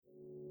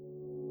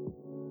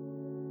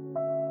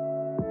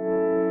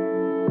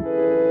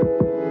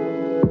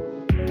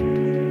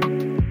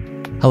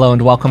Hello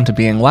and welcome to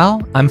Being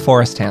Well. I'm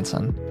Forrest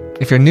Hansen.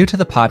 If you're new to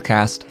the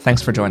podcast,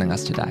 thanks for joining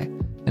us today.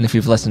 And if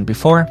you've listened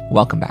before,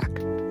 welcome back.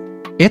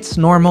 It's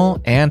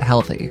normal and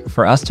healthy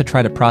for us to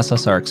try to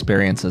process our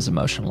experiences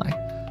emotionally.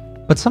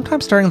 But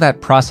sometimes during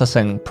that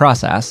processing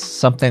process,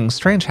 something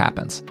strange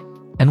happens,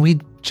 and we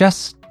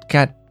just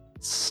get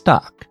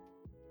stuck.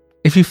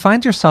 If you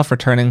find yourself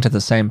returning to the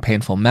same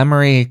painful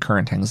memory,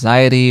 current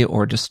anxiety,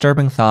 or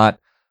disturbing thought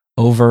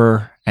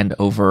over and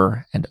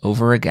over and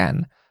over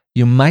again,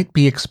 you might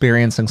be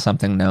experiencing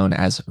something known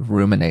as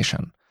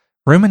rumination.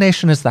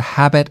 Rumination is the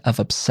habit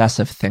of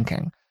obsessive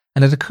thinking,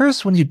 and it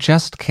occurs when you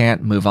just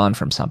can't move on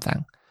from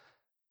something.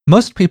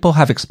 Most people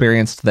have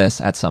experienced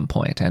this at some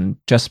point, and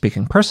just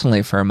speaking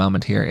personally for a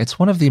moment here, it's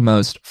one of the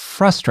most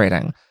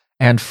frustrating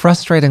and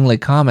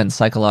frustratingly common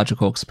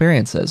psychological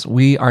experiences.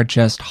 We are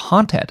just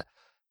haunted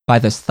by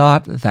this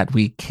thought that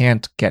we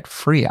can't get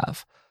free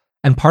of.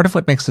 And part of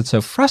what makes it so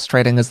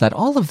frustrating is that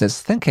all of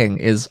this thinking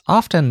is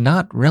often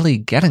not really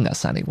getting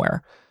us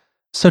anywhere.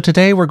 So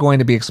today we're going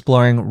to be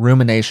exploring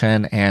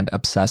rumination and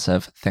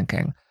obsessive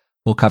thinking.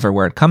 We'll cover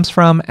where it comes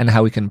from and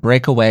how we can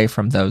break away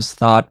from those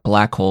thought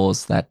black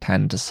holes that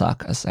tend to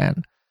suck us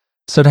in.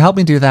 So to help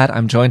me do that,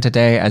 I'm joined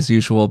today, as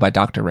usual, by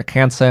Dr. Rick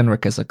Hansen.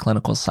 Rick is a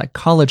clinical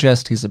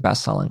psychologist, he's a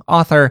best-selling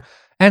author,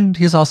 and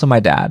he's also my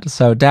dad.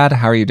 So Dad,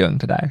 how are you doing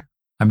today?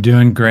 I'm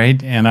doing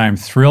great, and I'm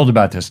thrilled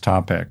about this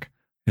topic.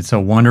 It's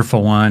a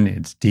wonderful one.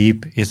 It's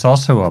deep. It's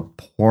also a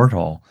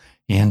portal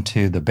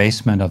into the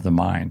basement of the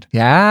mind.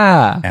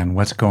 Yeah. And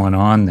what's going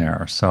on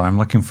there. So I'm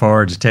looking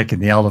forward to taking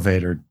the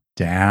elevator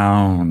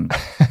down,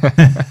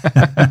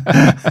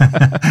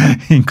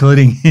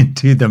 including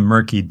into the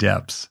murky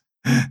depths.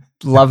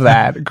 Love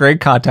that. Great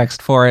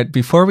context for it.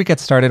 Before we get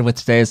started with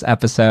today's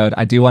episode,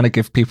 I do want to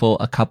give people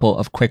a couple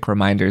of quick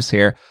reminders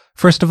here.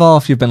 First of all,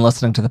 if you've been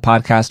listening to the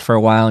podcast for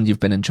a while and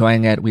you've been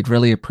enjoying it, we'd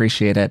really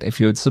appreciate it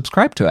if you would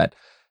subscribe to it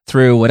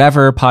through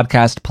whatever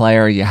podcast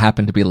player you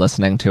happen to be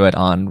listening to it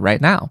on right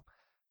now.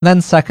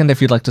 Then second,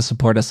 if you'd like to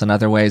support us in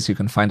other ways, you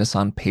can find us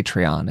on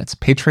Patreon. It's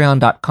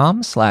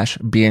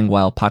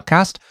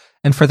patreon.com/beingwellpodcast.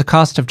 And for the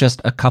cost of just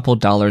a couple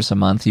dollars a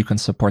month, you can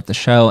support the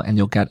show and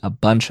you'll get a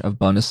bunch of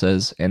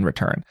bonuses in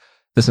return.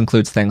 This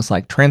includes things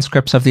like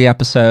transcripts of the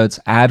episodes,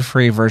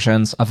 ad-free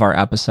versions of our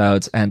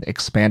episodes, and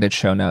expanded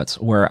show notes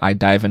where I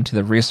dive into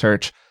the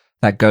research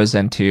that goes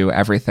into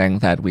everything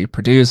that we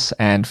produce.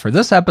 And for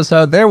this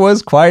episode, there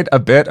was quite a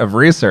bit of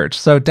research.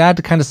 So Dad,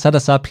 to kind of set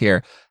us up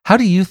here, how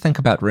do you think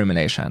about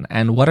rumination?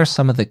 And what are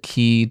some of the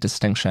key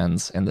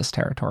distinctions in this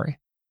territory?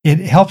 It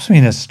helps me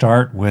to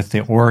start with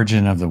the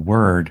origin of the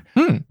word,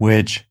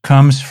 which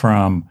comes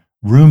from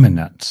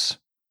ruminants.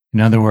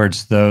 In other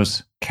words,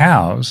 those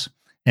cows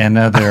and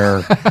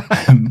other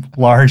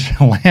large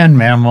land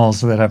mammals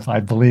that have, I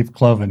believe,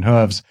 cloven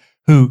hooves,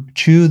 who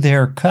chew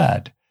their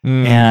cud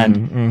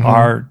and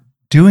are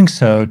doing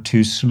so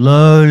to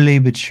slowly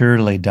but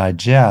surely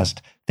digest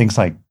things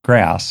like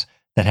grass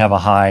that have a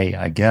high,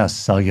 I guess,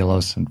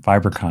 cellulose and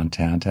fiber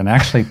content, and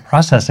actually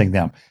processing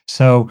them.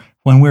 So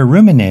when we're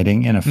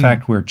ruminating, in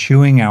effect, we're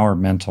chewing our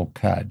mental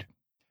cud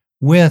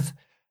with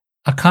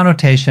a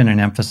connotation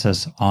and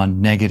emphasis on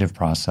negative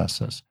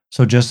processes.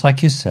 So just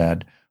like you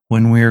said,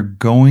 when we're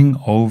going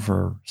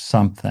over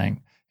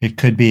something, it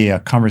could be a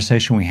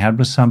conversation we had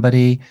with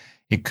somebody,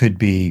 it could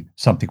be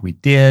something we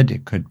did,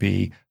 it could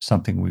be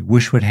something we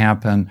wish would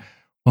happen.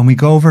 When we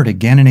go over it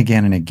again and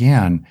again and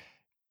again,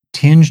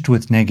 tinged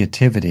with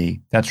negativity,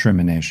 that's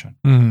rumination.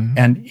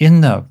 And in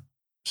the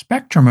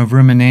spectrum of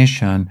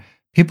rumination,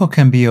 people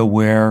can be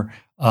aware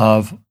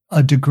of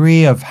a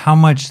degree of how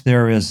much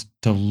there is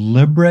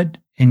deliberate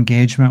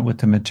engagement with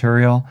the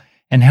material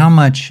and how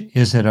much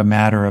is it a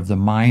matter of the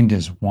mind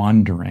is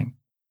wandering,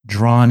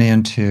 drawn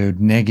into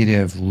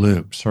negative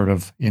loops, sort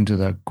of into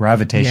the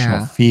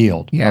gravitational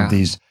field of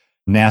these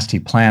nasty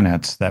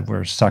planets that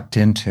we're sucked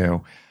into.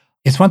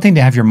 It's one thing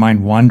to have your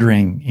mind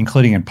wandering,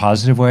 including in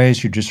positive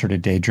ways, you're just sort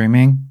of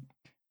daydreaming.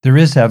 There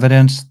is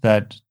evidence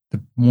that the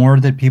more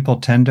that people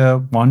tend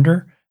to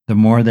wander, the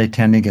more they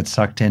tend to get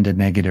sucked into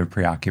negative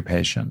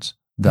preoccupations,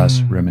 thus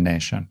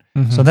rumination.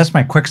 So that's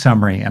my quick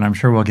summary, and I'm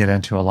sure we'll get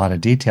into a lot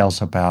of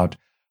details about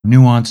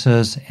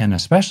nuances and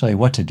especially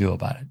what to do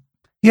about it.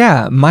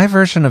 Yeah, my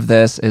version of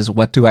this is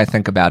what do I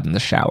think about in the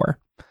shower?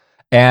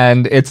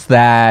 And it's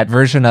that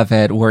version of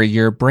it where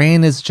your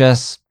brain is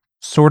just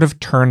sort of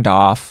turned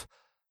off.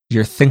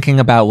 You're thinking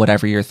about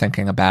whatever you're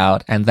thinking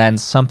about, and then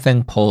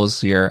something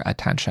pulls your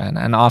attention.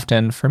 And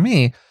often for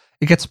me,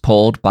 it gets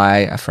pulled by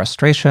a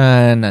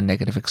frustration, a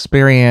negative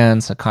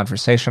experience, a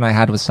conversation I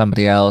had with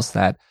somebody else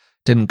that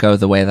didn't go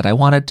the way that I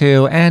wanted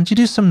to, and you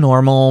do some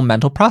normal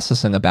mental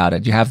processing about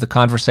it. You have the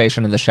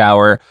conversation in the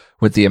shower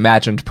with the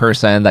imagined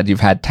person that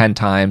you've had 10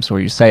 times where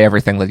you say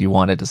everything that you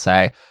wanted to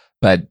say,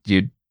 but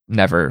you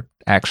never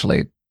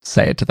actually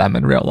say it to them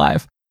in real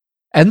life.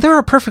 And there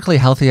are perfectly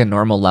healthy and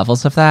normal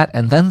levels of that,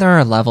 and then there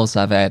are levels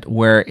of it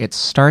where it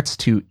starts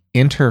to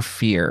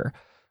interfere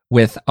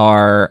with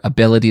our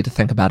ability to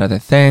think about other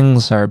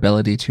things, our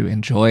ability to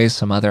enjoy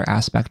some other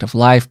aspect of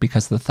life,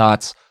 because the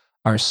thoughts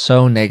are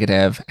so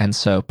negative and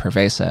so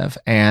pervasive.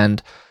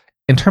 And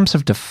in terms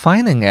of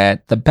defining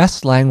it, the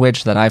best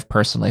language that I've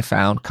personally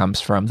found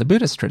comes from the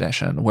Buddhist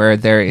tradition, where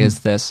there is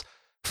this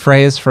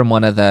phrase from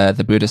one of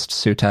the Buddhist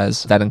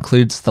suttas that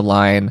includes the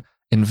line,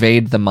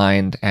 invade the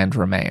mind and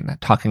remain,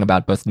 talking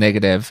about both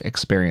negative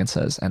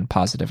experiences and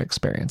positive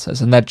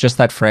experiences. And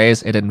that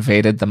phrase, it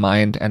invaded the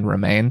mind and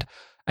remained,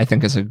 I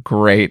think is a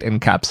great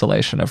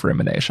encapsulation of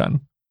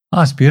rumination.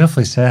 Oh, it's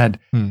beautifully said.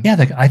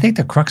 Yeah, I think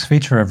the crux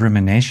feature of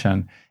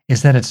rumination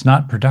is that it's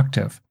not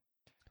productive.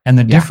 And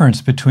the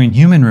difference between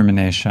human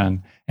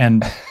rumination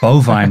and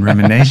bovine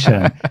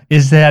rumination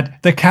is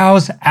that the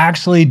cows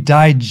actually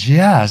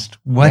digest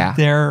what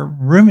they're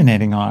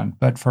ruminating on.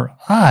 But for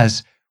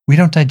us, we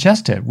don't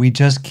digest it. We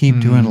just keep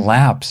doing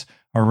laps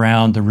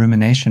around the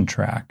rumination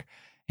track.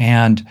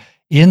 And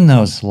in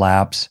those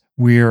laps,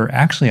 we're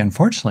actually,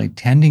 unfortunately,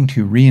 tending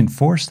to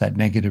reinforce that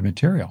negative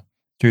material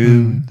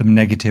through the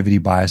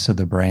negativity bias of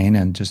the brain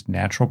and just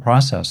natural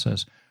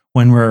processes.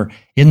 When we're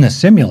in the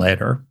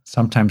simulator,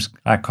 sometimes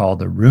I call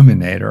the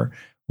ruminator,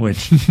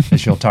 which,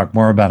 as you'll talk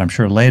more about, I'm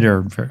sure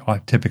later,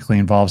 typically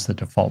involves the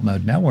default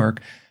mode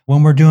network.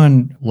 When we're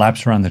doing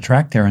laps around the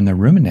track there in the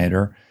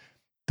ruminator,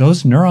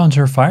 those neurons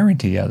are firing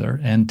together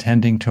and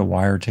tending to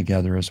wire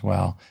together as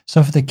well.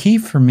 So the key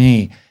for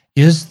me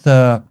is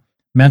the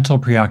mental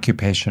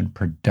preoccupation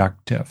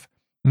productive?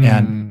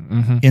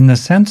 And in the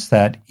sense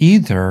that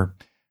either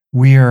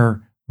we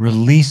are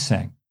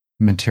releasing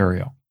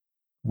material,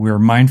 we're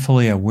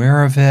mindfully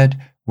aware of it,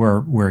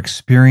 we're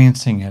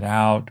experiencing it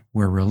out,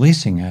 we're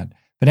releasing it.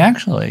 But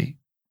actually,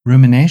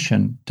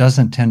 rumination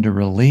doesn't tend to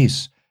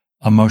release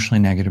emotionally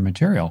negative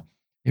material.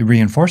 It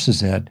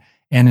reinforces it.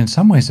 And in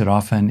some ways, it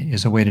often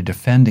is a way to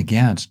defend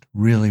against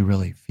really,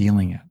 really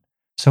feeling it.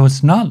 So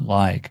it's not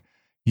like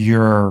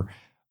you're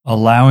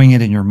allowing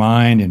it in your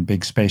mind in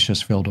big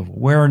spacious field of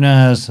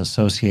awareness,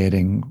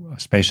 associating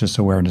spacious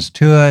awareness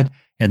to it,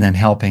 and then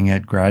helping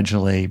it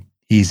gradually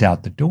ease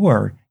out the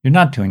door. You're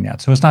not doing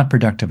that. So it's not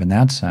productive in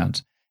that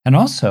sense. And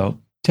also,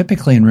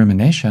 typically in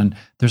rumination,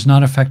 there's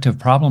not effective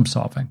problem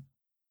solving.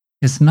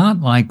 It's not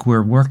like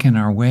we're working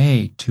our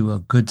way to a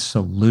good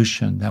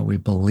solution that we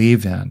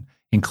believe in,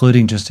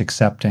 including just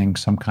accepting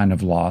some kind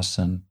of loss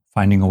and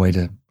finding a way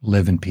to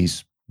live in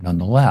peace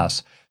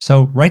nonetheless.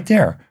 So right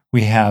there,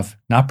 we have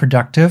not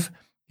productive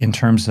in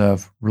terms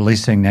of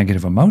releasing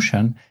negative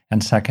emotion,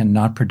 and second,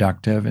 not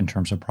productive in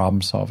terms of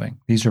problem solving.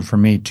 These are, for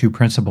me, two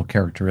principal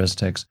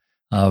characteristics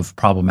of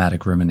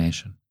problematic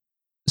rumination.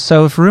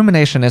 So if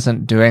rumination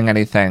isn't doing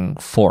anything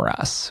for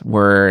us,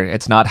 where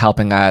it's not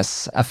helping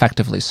us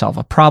effectively solve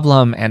a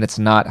problem, and it's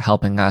not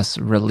helping us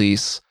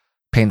release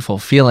painful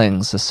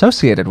feelings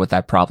associated with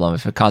that problem,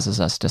 if it causes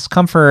us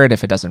discomfort,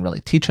 if it doesn't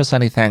really teach us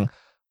anything,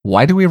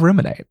 why do we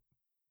ruminate?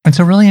 It's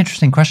a really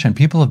interesting question.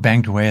 People have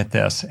banged away at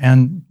this,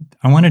 and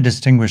I want to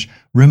distinguish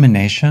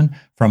rumination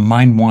from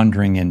mind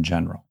wandering in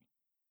general.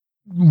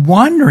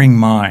 Wandering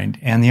mind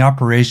and the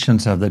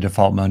operations of the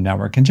default mode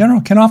network in general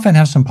can often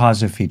have some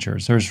positive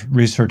features. There's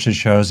research that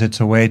shows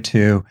it's a way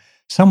to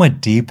somewhat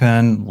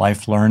deepen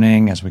life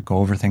learning as we go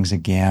over things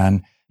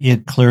again.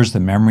 It clears the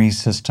memory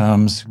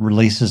systems,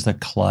 releases the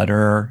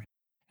clutter,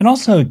 and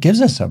also it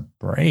gives us a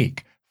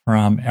break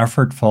from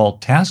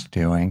effortful task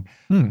doing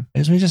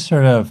as we just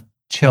sort of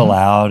chill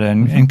out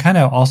and kind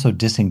of also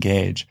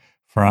disengage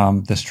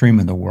from the stream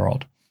of the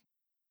world.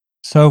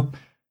 So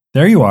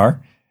there you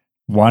are,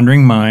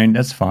 wandering mind,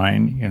 that's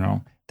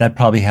fine, that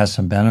probably has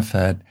some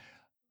benefit.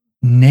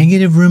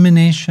 Negative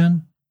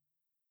rumination,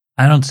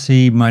 I don't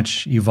see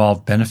much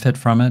evolved benefit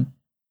from it.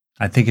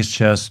 I think it's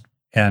just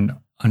an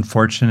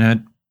unfortunate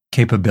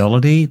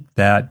capability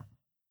that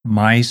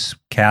mice,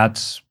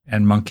 cats,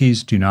 and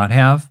monkeys do not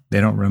have.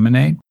 They don't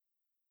ruminate.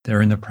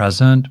 They're in the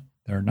present.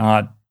 They're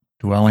not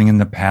dwelling in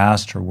the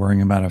past or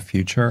worrying about a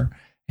future.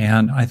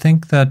 And I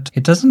think that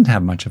it doesn't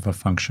have much of a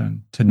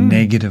function to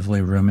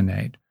negatively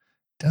ruminate.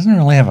 It doesn't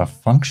really have a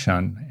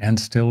function, and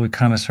still we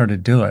kind of sort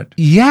of do it.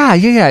 Yeah.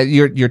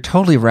 You're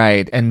totally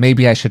right. And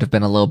maybe I should have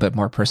been a little bit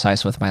more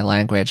precise with my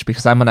language,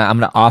 because I'm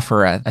gonna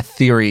offer a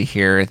theory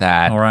here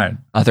that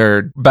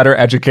other better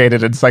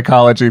educated in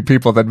psychology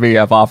people than me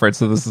have offered.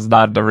 So this is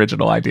not an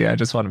original idea. I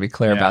just want to be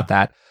clear about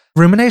that.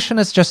 Rumination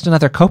is just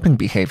another coping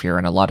behavior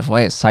in a lot of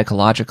ways.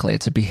 Psychologically,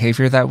 it's a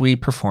behavior that we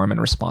perform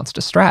in response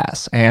to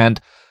stress. And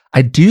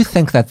I do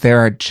think that there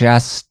are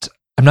just,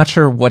 I'm not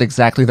sure what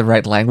exactly the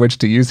right language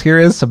to use here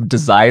is, some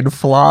design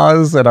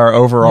flaws in our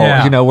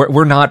overall,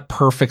 we're not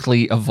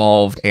perfectly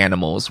evolved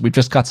animals. We've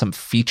just got some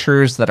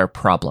features that are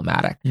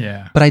problematic.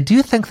 Yeah. But I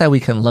do think that we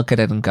can look at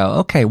it and go,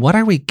 okay, what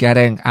are we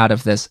getting out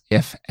of this,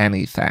 if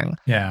anything?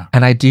 Yeah.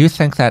 And I do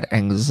think that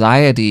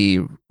anxiety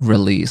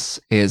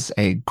release is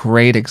a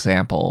great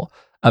example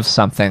of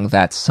something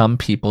that some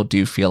people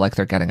do feel like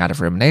they're getting out of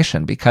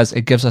rumination, because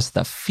it gives us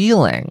the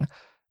feeling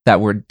that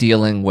we're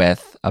dealing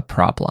with a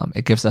problem.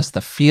 It gives us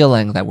the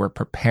feeling that we're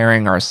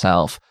preparing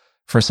ourselves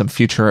for some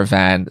future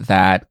event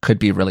that could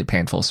be really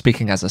painful.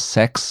 Speaking as a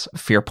 6,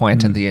 fear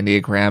point in the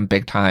Enneagram,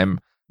 big time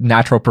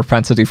natural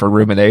propensity for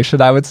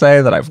rumination, I would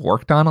say, that I've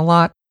worked on a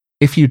lot.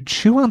 if you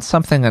chew on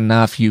something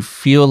enough, you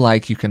feel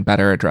like you can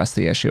better address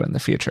the issue in the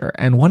future.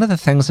 And one of the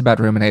things about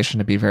rumination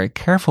to be very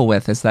careful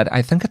with is that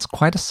I think it's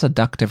quite a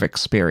seductive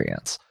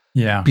experience.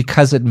 Yeah.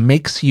 Because it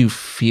makes you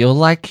feel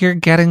like you're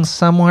getting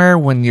somewhere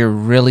when you're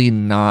really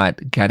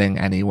not getting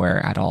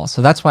anywhere at all.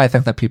 So that's why I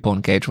think that people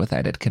engage with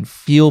it. It can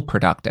feel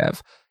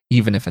productive,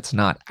 even if it's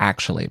not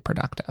actually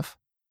productive.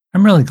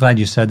 I'm really glad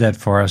you said that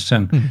for us.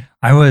 And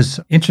I was,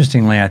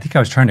 interestingly, I think I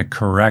was trying to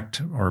correct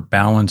or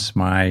balance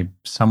my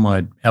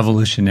somewhat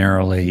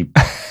evolutionarily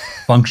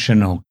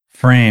functional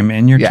frame.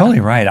 And you're totally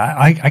right.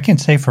 I can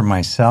say for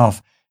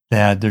myself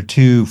that there are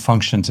two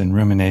functions in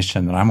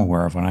rumination that I'm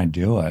aware of when I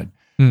do it,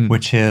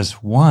 which is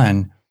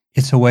one,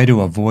 it's a way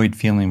to avoid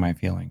feeling my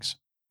feelings.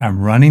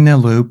 I'm running the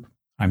loop.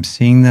 I'm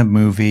seeing the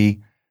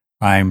movie.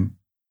 I'm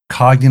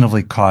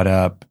cognitively caught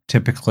up,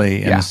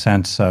 typically in the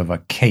sense of a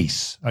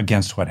case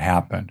against what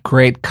happened.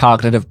 Great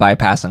cognitive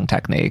bypassing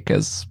technique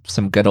is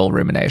some good old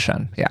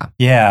rumination. Yeah.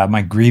 Yeah,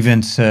 my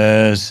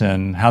grievances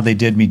and how they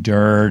did me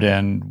dirt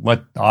and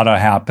what ought to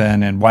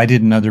happen and why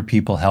didn't other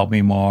people help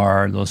me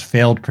more, those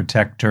failed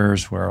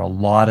protectors where a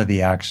lot of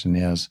the action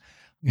is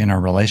in our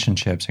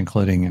relationships,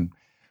 including in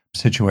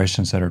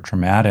situations that are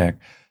traumatic.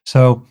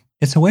 So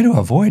it's a way to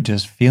avoid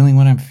just feeling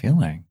what I'm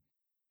feeling.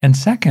 And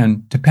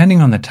second,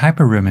 depending on the type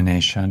of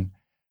rumination,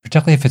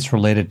 particularly if it's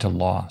related to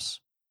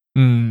loss,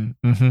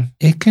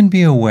 it can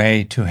be a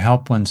way to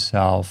help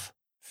oneself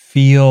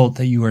feel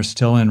that you are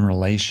still in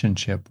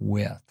relationship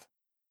with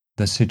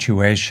the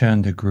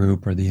situation, the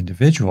group, or the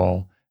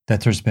individual that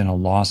there's been a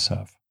loss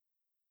of.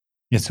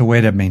 It's a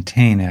way to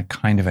maintain a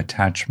kind of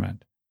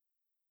attachment.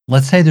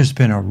 Let's say there's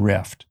been a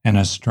rift, an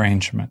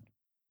estrangement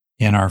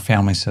in our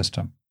family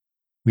system.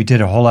 We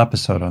did a whole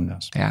episode on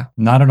this. Yeah.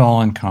 Not at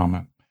all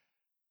uncommon.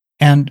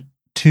 And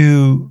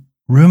to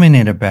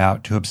ruminate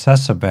about, to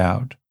obsess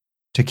about,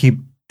 to keep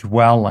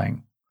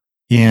dwelling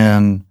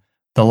in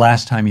the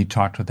last time you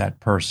talked with that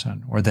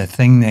person, or the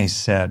thing they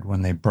said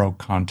when they broke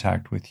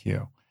contact with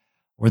you,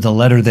 or the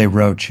letter they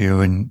wrote you,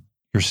 and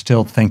you're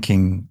still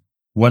thinking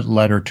what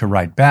letter to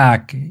write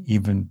back,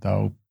 even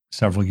though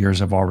several years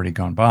have already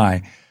gone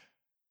by.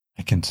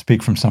 I can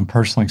speak from some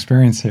personal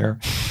experience here.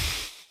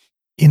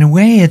 In a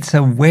way, it's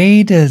a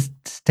way to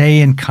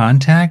stay in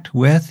contact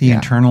with the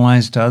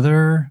internalized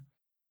other.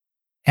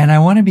 And I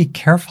want to be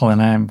careful,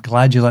 and I'm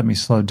glad you let me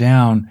slow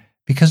down,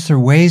 because there are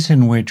ways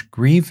in which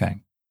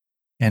grieving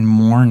and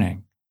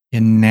mourning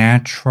in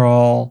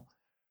natural,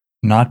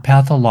 not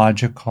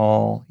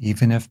pathological,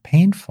 even if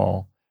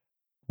painful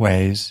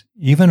ways,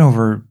 even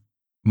over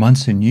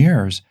months and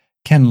years,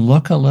 can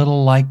look a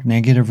little like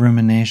negative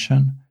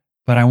rumination.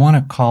 But I want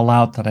to call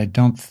out that I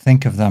don't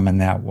think of them in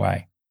that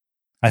way.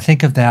 I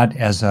think of that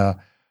as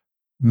a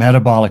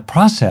metabolic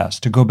process,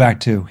 to go back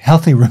to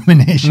healthy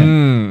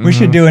rumination. We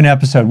should do an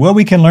episode. What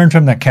we can learn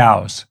from the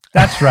cows.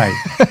 That's right.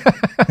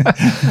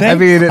 I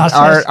mean,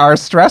 our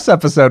stress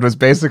episode was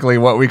basically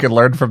what we could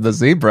learn from the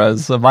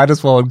zebras, so might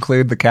as well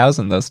include the cows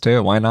in this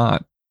too. Why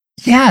not?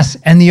 Yes,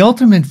 and the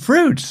ultimate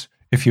fruits,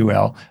 if you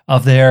will,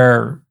 of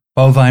their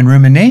bovine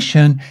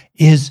rumination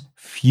is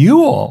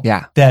fuel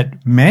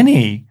that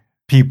many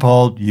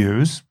people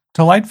use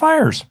to light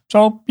fires.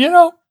 So,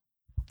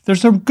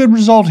 there's a good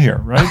result here,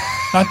 right?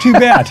 Not too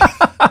bad.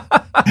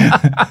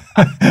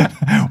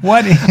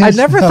 I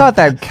never thought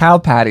that cow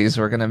patties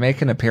were going to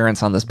make an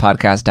appearance on this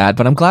podcast, Dad,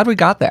 but I'm glad we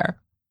got there.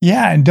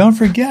 Yeah, and don't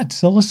forget,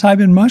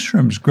 psilocybin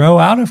mushrooms grow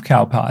out of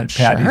cow patties.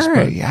 Sure,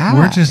 but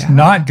we're just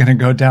not going to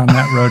go down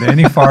that road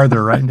any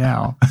farther right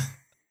now.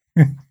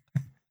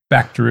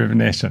 Back to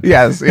rumination.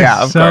 Yes,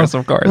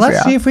 of course.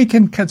 Let's see if we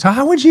can. So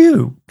how would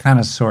you kind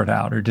of sort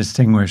out or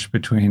distinguish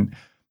between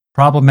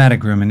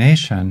problematic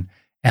rumination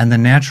and the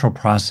natural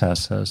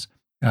processes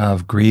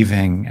of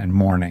grieving and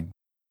mourning?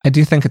 I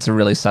do think it's a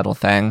really subtle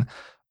thing.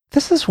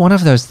 This is one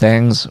of those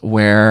things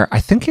where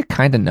I think you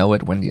kind of know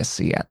it when you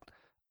see it.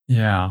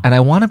 Yeah. And I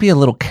want to be a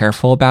little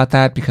careful about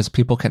that, because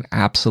people can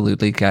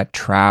absolutely get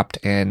trapped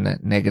in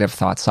negative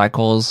thought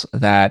cycles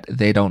that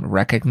they don't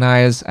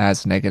recognize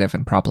as negative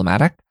and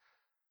problematic.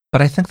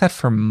 But I think that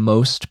for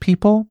most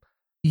people,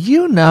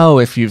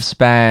 if you've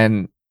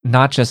spent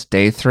not just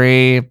day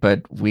 3,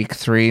 but week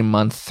 3,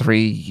 month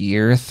 3,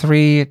 year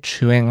 3,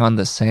 chewing on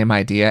the same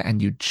idea,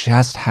 and you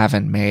just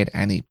haven't made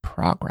any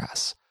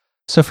progress.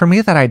 So for me,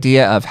 that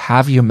idea of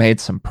have you made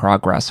some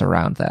progress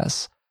around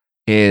this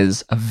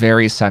is a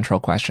very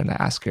central question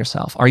to ask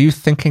yourself. Are you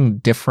thinking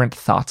different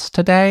thoughts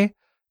today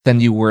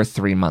than you were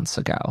 3 months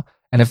ago?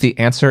 And if the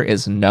answer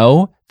is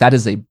no, that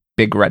is a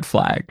big red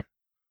flag.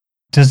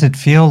 Does it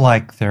feel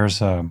like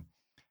there's an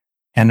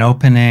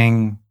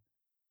opening,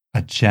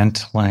 a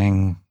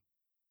gentling,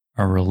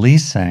 a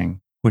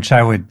releasing, which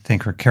I would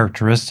think are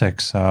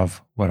characteristics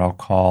of what I'll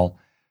call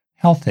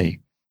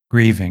healthy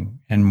grieving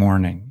and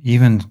mourning,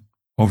 even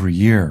over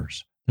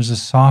years? There's a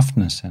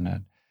softness in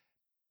it.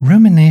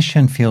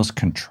 Rumination feels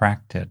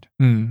contracted.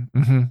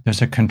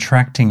 There's a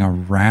contracting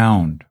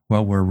around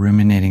what we're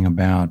ruminating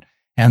about.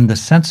 And the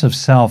sense of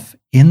self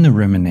in the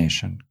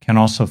rumination can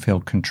also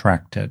feel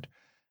contracted.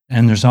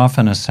 And there's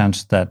often a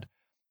sense that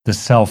the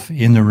self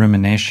in the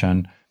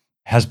rumination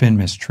has been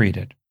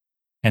mistreated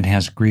and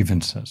has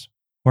grievances.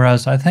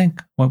 Whereas I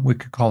think what we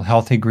could call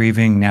healthy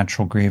grieving,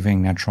 natural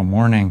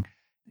mourning,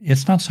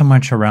 it's not so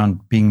much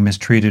around being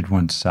mistreated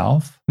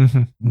oneself,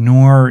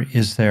 nor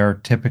is there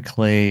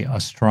typically a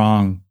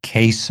strong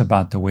case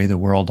about the way the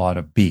world ought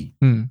to be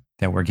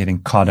that we're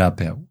getting caught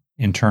up in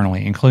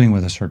internally, including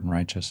with a certain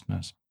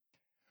righteousness.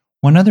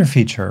 One other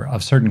feature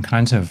of certain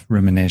kinds of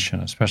rumination,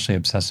 especially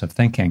obsessive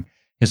thinking,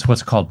 is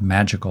what's called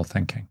magical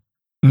thinking.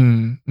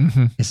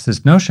 It's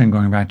this notion,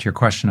 going back to your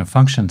question of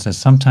functions, that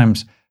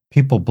sometimes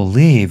people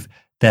believe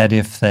that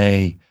if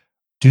they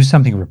do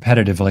something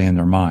repetitively in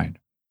their mind,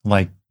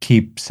 like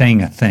keep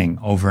saying a thing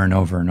over and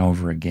over and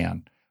over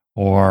again,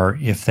 or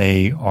if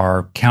they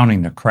are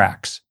counting the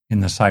cracks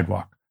in the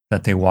sidewalk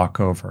that they walk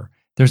over,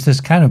 there's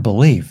this kind of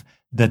belief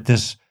that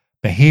this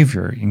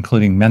behavior,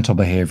 including mental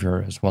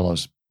behavior as well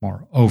as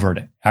more overt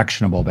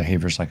actionable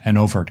behaviors like an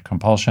overt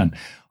compulsion,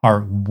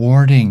 are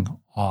warding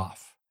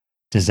off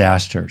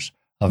disasters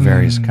of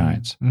various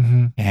kinds.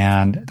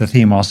 And the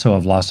theme also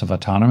of loss of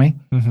autonomy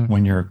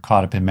when you're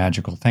caught up in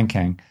magical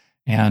thinking.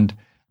 And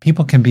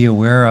people can be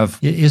aware of,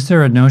 is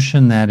there a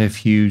notion that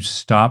if you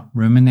stop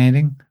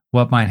ruminating,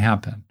 what might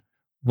happen?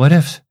 What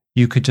if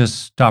you could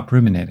just stop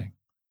ruminating?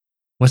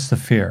 What's the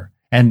fear?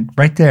 And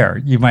right there,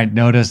 you might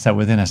notice that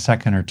within a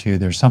second or two,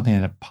 there's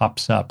something that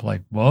pops up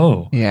like,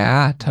 whoa.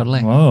 Yeah,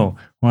 totally. Whoa.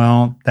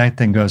 Well, that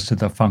then goes to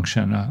the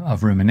function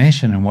of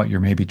rumination and what you're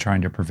maybe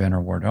trying to prevent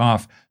or ward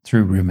off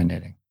through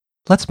ruminating.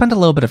 Let's spend a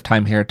little bit of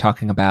time here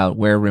talking about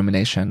where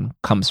rumination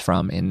comes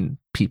from in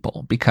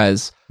people,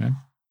 because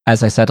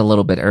as I said a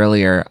little bit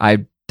earlier,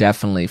 I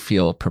definitely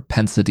feel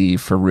propensity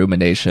for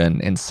rumination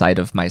inside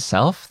of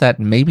myself that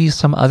maybe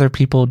some other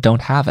people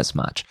don't have as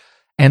much.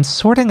 And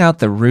sorting out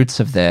the roots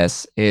of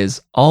this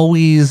is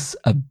always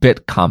a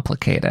bit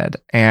complicated.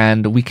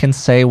 And we can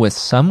say with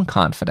some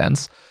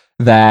confidence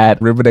that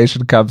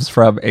rumination comes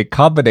from a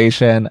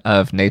combination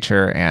of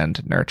nature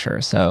and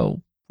nurture.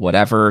 So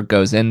whatever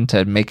goes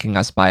into making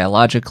us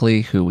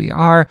biologically who we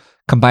are,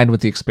 combined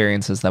with the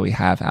experiences that we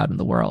have out in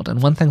the world.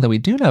 And one thing that we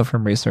do know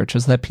from research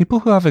is that people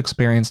who have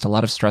experienced a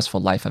lot of stressful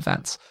life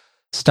events,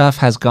 stuff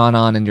has gone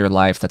on in your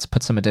life that's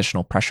put some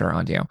additional pressure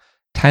on you,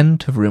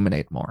 tend to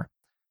ruminate more.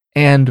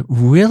 And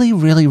really,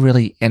 really,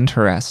 really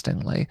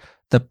interestingly,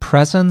 the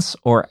presence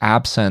or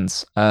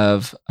absence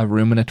of a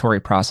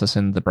ruminatory process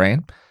in the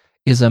brain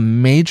is a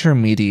major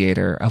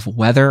mediator of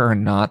whether or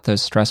not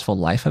those stressful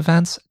life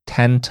events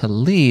tend to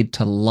lead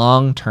to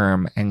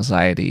long-term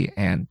anxiety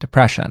and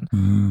depression.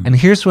 And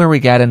here's where we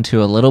get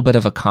into a little bit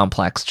of a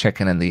complex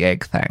chicken and the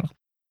egg thing,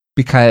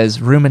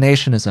 because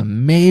rumination is a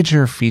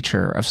major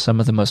feature of some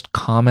of the most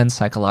common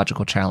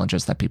psychological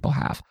challenges that people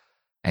have.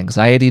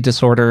 Anxiety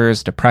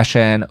disorders,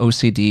 depression,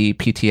 OCD,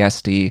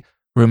 PTSD,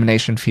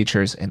 rumination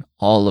features in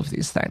all of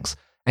these things.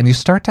 And you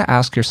start to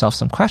ask yourself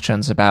some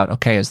questions about,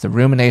 okay, is the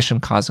rumination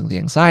causing the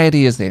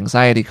anxiety? Is the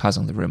anxiety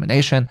causing the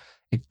rumination?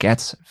 It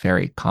gets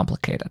very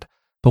complicated.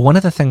 But one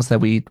of the things that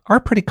we are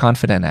pretty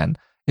confident in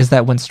is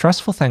that when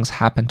stressful things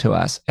happen to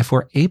us, if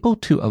we're able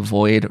to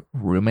avoid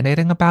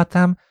ruminating about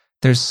them,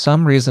 there's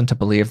some reason to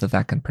believe that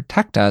that can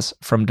protect us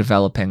from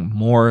developing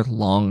more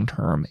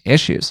long-term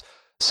issues.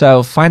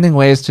 So finding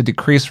ways to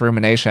decrease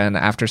rumination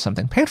after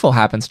something painful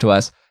happens to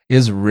us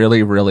is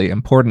really, really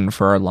important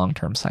for our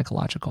long-term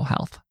psychological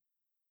health.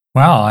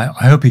 Wow,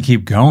 I hope you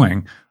keep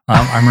going.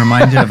 I'm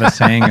reminded of a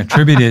saying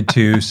attributed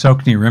to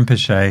Tsoknyi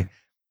Rinpoche,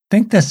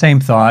 think the same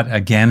thought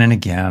again and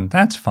again.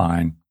 That's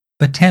fine,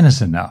 but 10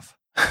 is enough.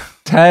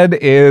 10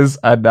 is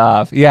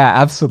enough. Yeah,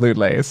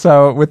 absolutely.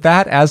 So with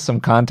that as some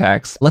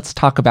context, let's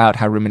talk about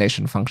how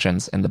rumination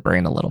functions in the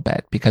brain a little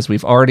bit, because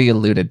we've already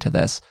alluded to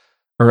this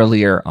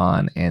earlier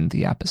on in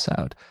the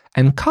episode.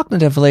 And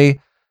cognitively,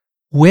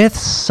 with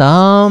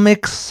some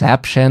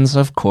exceptions,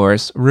 of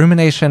course,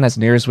 rumination, as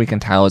near as we can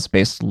tell, is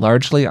based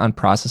largely on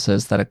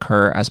processes that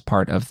occur as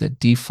part of the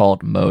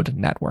default mode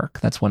network.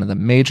 That's one of the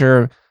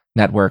major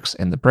networks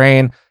in the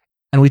brain.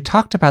 And we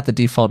talked about the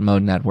default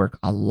mode network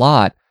a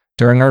lot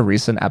during our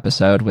recent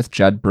episode with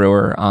Judd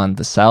Brewer on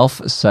the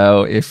self.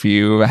 So if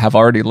you have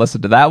already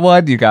listened to that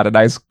one, you got a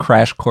nice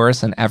crash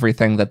course in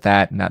everything that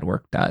that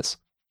network does.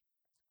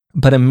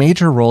 But a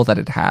major role that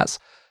it has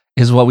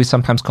is what we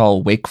sometimes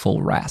call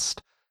wakeful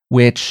rest,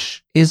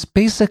 which is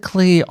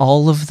basically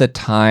all of the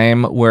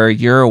time where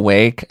you're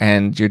awake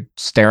and you're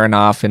staring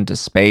off into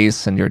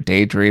space and you're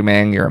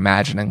daydreaming, you're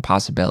imagining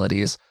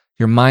possibilities.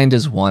 Your mind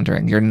is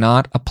wandering. You're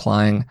not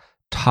applying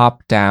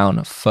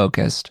top-down,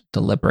 focused,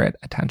 deliberate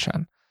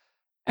attention.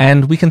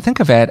 And we can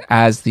think of it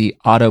as the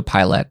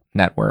autopilot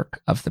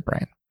network of the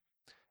brain.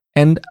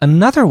 And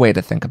another way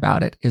to think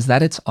about it is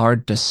that it's our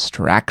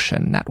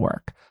distraction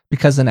network.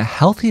 Because in a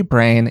healthy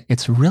brain,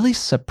 it's really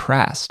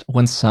suppressed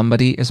when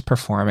somebody is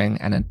performing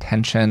an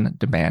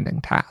attention-demanding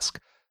task.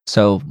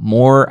 So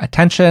more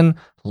attention,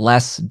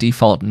 less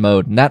default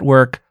mode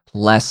network,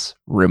 less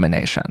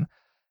rumination.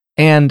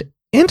 And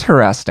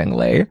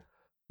interestingly,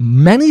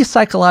 many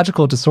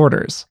psychological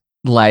disorders,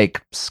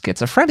 like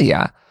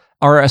schizophrenia,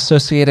 are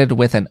associated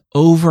with an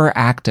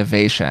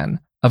overactivation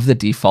of the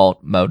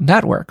default mode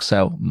network.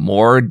 So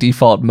more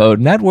default mode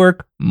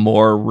network,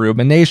 more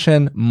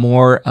rumination,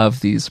 more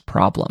of these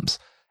problems.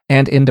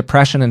 And in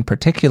depression in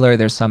particular,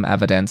 there's some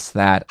evidence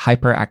that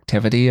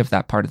hyperactivity of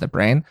that part of the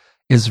brain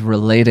is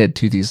related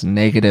to these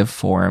negative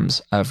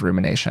forms of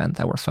rumination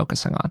that we're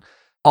focusing on.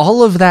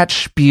 All of that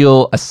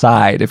spiel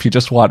aside, if you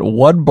just want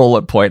one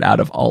bullet point out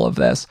of all of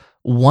this,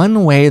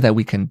 one way that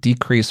we can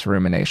decrease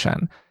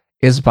rumination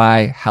is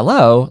by,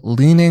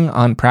 leaning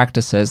on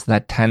practices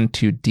that tend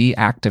to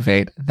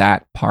deactivate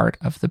that part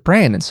of the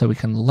brain. And so we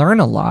can learn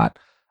a lot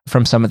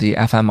from some of the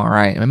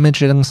fMRI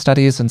imaging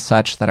studies and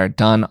such that are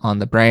done on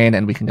the brain.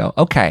 And we can go,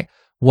 okay,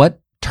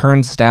 what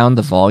turns down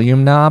the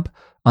volume knob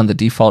on the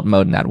default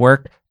mode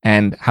network?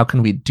 And how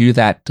can we do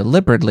that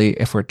deliberately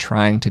if we're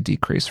trying to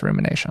decrease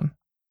rumination?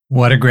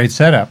 What a great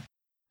setup.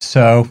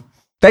 So,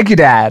 thank you,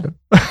 Dad.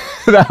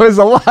 That was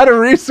a lot of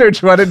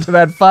research went into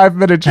that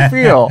 5-minute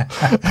spiel.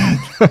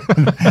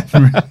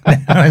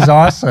 That was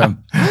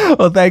awesome.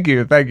 Well, thank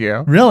you. Thank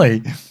you.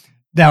 Really.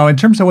 Now, in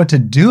terms of what to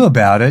do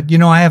about it,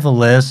 I have a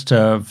list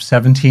of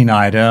 17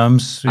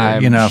 items,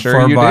 I'm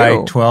sure 4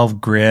 by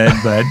 12 grid,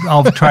 but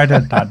I'll try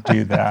to not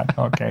do that.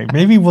 Okay.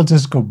 Maybe we'll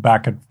just go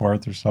back and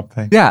forth or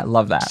something. Yeah,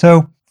 love that.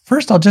 So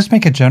first, I'll just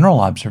make a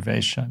general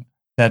observation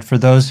that for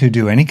those who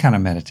do any kind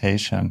of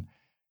meditation,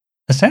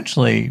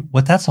 essentially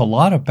what that's a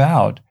lot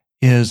about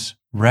is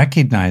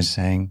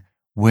recognizing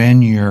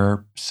when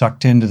you're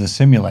sucked into the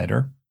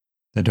simulator,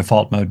 the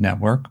default mode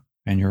network,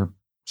 and you're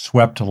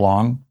swept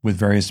along with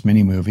various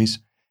mini movies,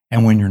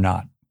 and when you're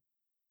not.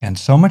 And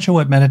so much of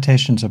what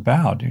meditation's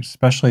about,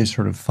 especially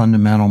sort of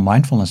fundamental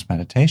mindfulness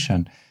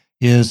meditation,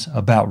 is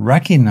about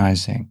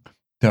recognizing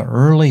the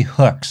early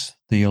hooks,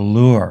 the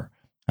allure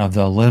of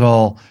the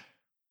little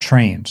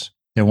trains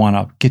that want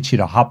to get you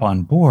to hop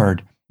on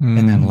board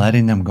and then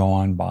letting them go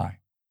on by.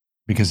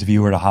 Because if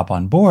you were to hop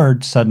on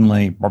board,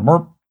 suddenly, burp,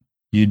 burp,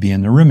 you'd be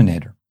in the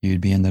ruminator.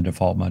 You'd be in the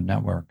default mode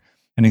network.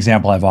 An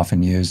example I've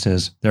often used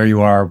is there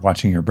you are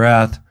watching your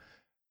breath,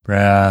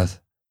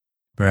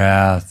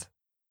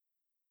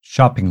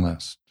 shopping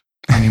list.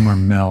 I need more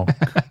milk.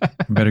 I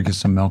better get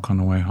some milk on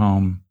the way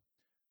home.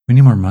 We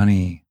need more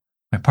money.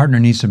 My partner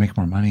needs to make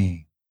more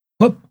money.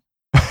 Whoop.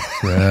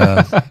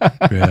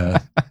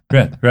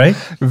 Breath, right?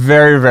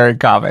 Very, very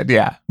common.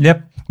 Yeah.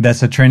 Yep.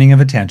 That's a training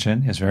of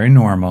attention. It's very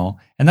normal.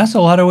 And that's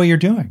a lot of what you're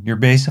doing. You're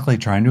basically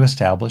trying to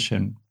establish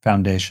a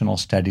foundational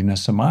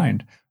steadiness of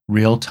mind,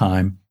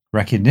 real-time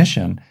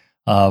recognition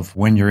of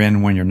when you're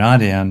in, when you're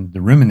not in, the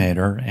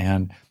ruminator,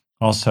 and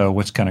also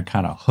what's going to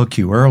kind of hook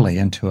you early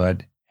into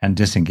it and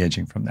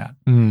disengaging from that.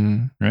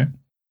 Right?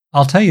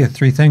 I'll tell you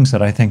 3 things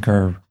that I think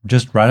are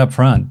just right up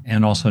front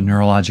and also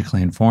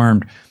neurologically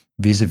informed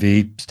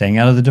vis-a-vis staying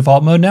out of the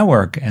default mode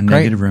network and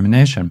negative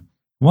rumination.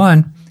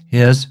 One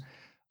is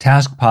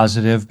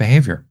task-positive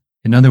behavior.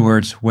 In other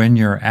words, when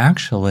you're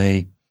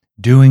actually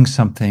doing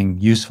something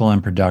useful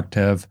and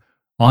productive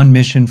on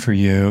mission for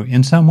you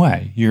in some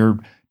way, you're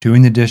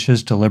doing the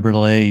dishes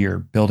deliberately, you're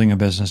building a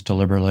business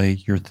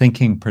deliberately, you're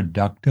thinking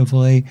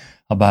productively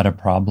about a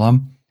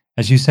problem.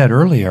 As you said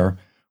earlier,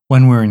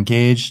 when we're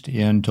engaged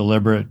in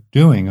deliberate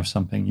doing of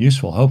something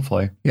useful,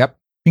 hopefully,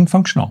 being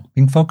functional,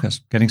 being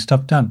focused, getting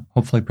stuff done,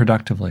 hopefully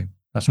productively.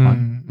 That's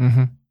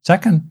one.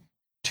 Second,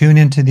 tune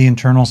into the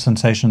internal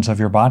sensations of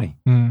your body.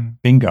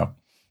 Bingo.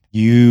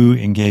 You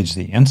engage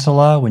the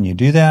insula when you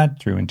do that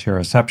through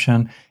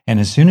interoception. And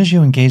as soon as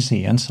you engage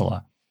the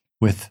insula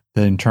with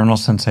the internal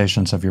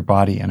sensations of your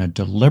body in a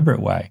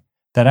deliberate way,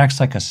 that acts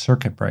like a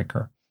circuit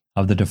breaker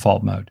of the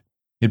default mode.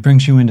 It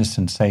brings you into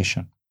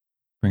sensation,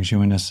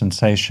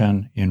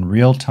 in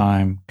real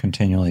time,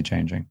 continually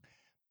changing.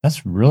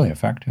 That's really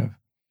effective.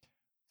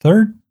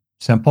 Third,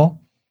 simple,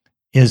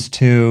 is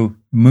to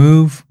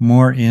move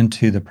more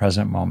into the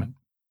present moment.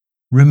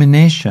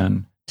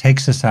 Rumination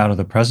takes us out of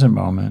the present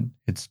moment.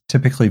 It's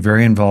typically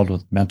very involved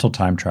with mental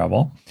time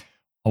travel,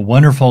 a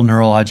wonderful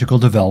neurological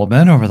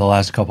development over the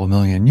last couple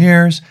million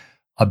years,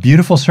 a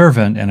beautiful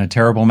servant and a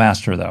terrible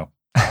master, though,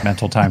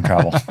 mental time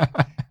travel.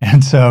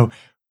 And so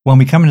when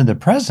we come into the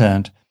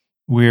present,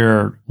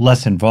 we're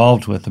less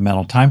involved with the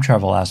mental time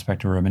travel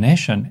aspect of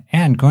rumination.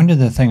 And going to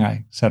the thing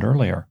I said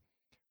earlier,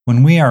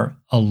 when we are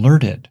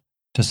alerted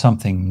to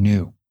something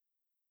new,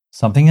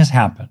 something has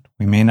happened.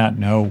 We may not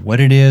know what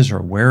it is or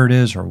where it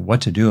is or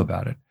what to do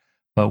about it,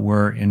 but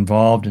we're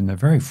involved in the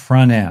very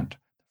front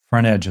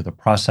edge of the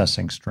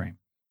processing stream,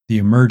 the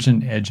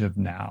emergent edge of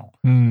now,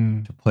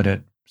 to put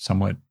it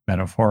somewhat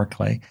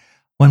metaphorically.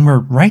 When we're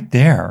right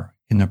there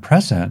in the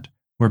present,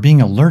 we're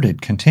being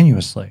alerted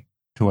continuously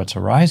to what's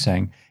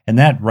arising, and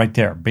that right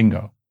there,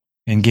 bingo,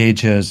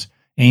 engages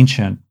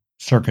ancient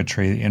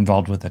circuitry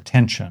involved with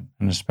attention,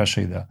 and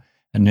especially the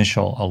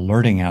initial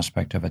alerting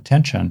aspect of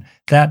attention,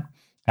 that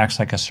acts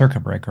like a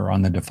circuit breaker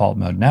on the default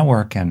mode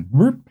network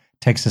and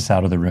takes us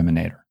out of the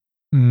ruminator.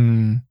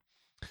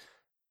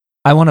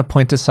 I want to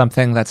point to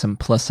something that's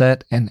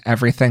implicit in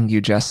everything you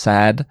just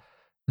said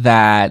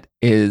that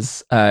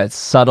is a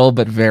subtle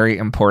but very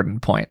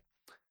important point.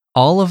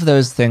 All of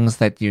those things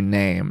that you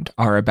named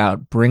are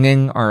about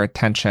bringing our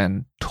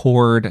attention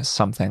toward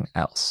something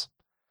else.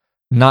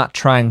 not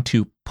trying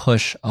to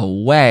push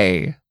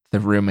away the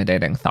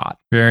ruminating thought.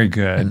 Very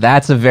good. And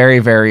that's a very,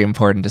 very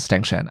important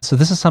distinction. So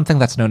this is something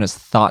that's known as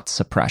thought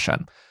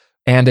suppression,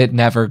 and it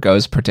never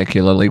goes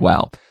particularly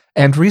well.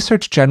 And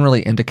research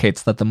generally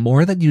indicates that the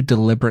more that you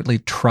deliberately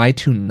try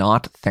to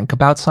not think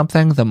about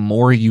something, the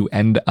more you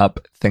end up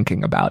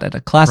thinking about it.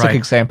 A classic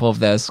example of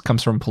this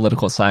comes from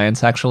political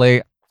science,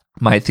 actually.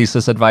 My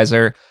thesis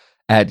advisor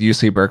at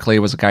UC Berkeley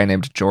was a guy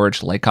named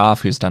George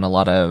Lakoff, who's done a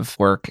lot of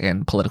work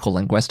in political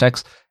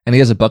linguistics. And he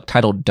has a book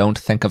titled Don't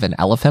Think of an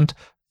Elephant.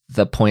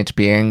 The point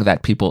being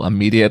that people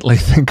immediately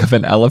think of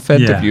an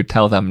elephant if you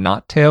tell them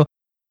not to.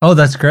 Oh,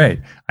 that's great.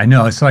 I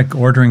know. It's like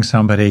ordering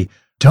somebody,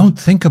 don't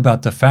think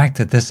about the fact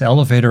that this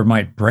elevator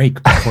might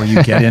break before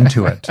you get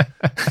into it.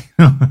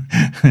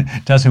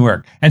 It doesn't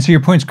work. And so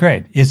your point's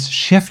great. It's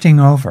shifting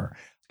over.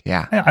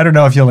 Yeah. I don't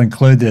know if you'll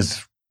include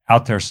this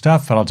out there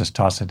stuff, but I'll just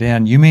toss it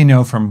in. You may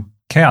know from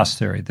chaos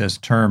theory this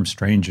term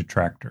strange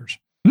attractors.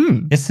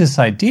 It's this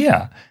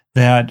idea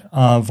that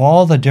of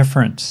all the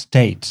different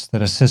states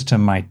that a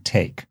system might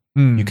take,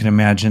 you can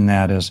imagine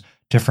that as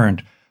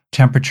different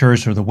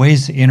temperatures or the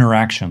ways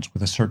interactions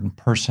with a certain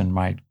person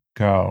might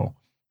go.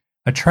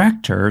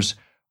 Attractors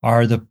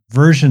are the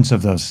versions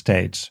of those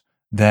states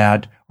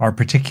that are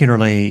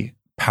particularly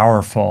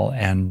powerful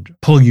and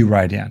pull you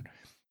right in.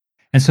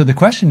 And so the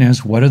question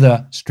is, what are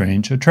the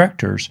strange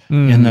attractors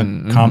in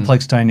the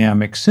complex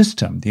dynamic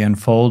system, the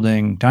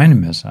unfolding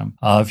dynamism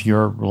of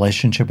your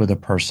relationship with a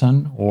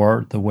person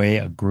or the way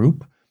a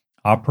group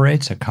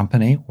operates, a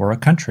company or a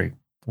country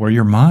or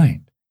your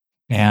mind?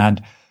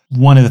 And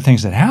one of the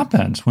things that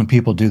happens when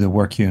people do the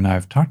work you and I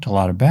have talked a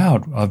lot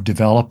about of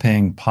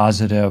developing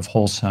positive,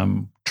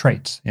 wholesome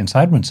traits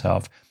inside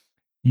oneself,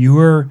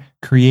 you're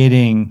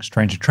creating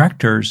strange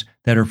attractors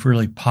that are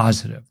really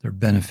positive. They're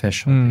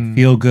beneficial. They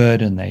feel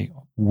good and they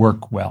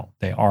work well.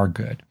 They are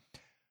good.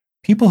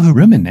 People who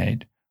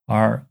ruminate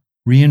are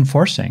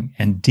reinforcing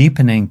and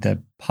deepening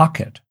the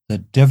pocket, the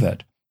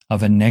divot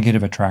of a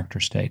negative attractor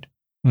state.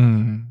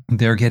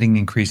 They're getting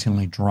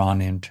increasingly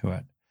drawn into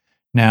it.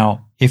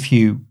 Now, if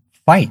you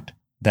fight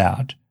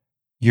that,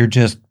 you're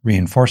just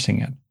reinforcing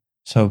it.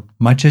 So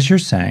much as you're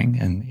saying,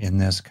 and in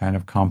this kind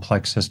of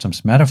complex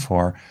systems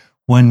metaphor,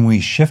 when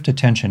we shift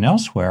attention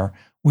elsewhere,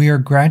 we are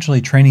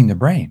gradually training the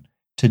brain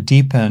to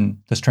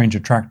deepen the strange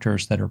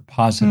attractors that are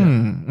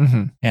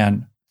positive.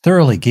 And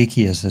thoroughly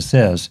geeky as this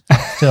is,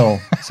 still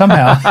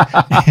somehow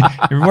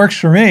it works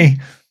for me.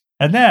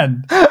 And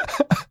then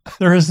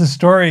there is the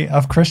story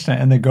of Krishna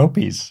and the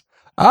gopis.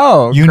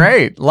 Oh,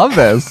 great. Love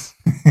this.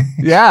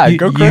 Yeah,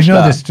 go Krishna. You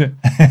know this.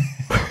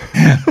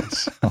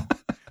 So,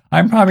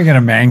 I'm probably going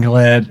to mangle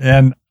it.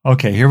 And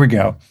okay, here we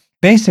go.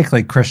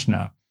 Basically,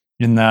 Krishna,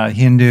 in the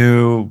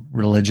Hindu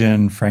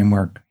religion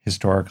framework,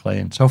 historically,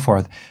 and so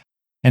forth,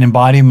 an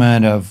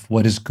embodiment of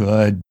what is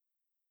good.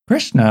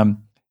 Krishna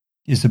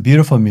is a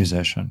beautiful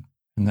musician.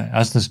 And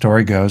as the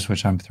story goes,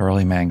 which I'm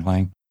thoroughly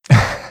mangling,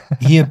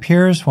 he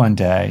appears one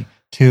day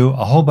to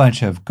a whole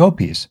bunch of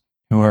gopis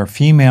who are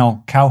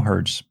female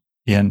cowherds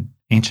in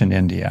ancient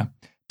India,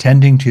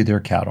 tending to their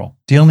cattle,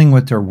 dealing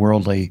with their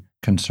worldly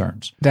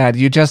concerns. Dad,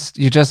 you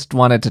just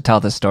wanted to tell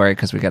this story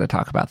because we got to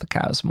talk about the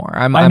cows more.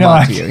 I'm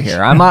on to you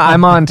here. I'm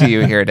on to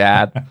you here,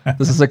 Dad.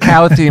 This is a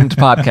cow-themed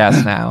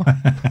podcast now.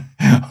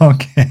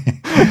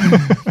 Okay.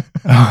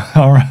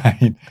 All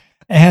right.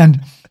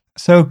 And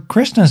so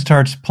Krishna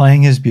starts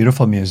playing his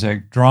beautiful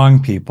music,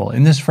 drawing people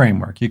in this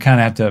framework. You kind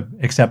of have to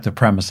accept the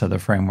premise of the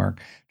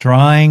framework,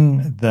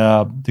 drawing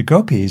the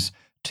gopis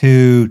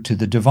to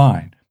the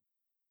divine.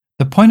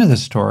 The point of the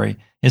story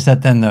is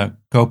that then the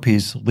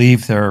gopis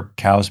leave their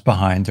cows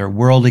behind, their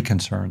worldly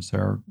concerns,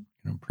 their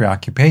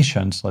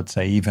preoccupations, let's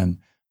say even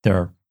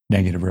their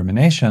negative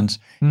ruminations,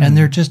 and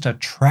they're just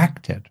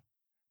attracted.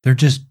 They're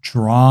just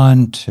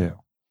drawn to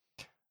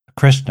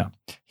Krishna.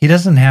 He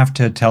doesn't have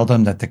to tell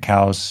them that the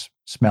cows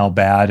smell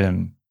bad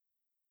and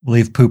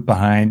leave poop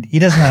behind. He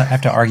doesn't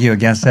have to argue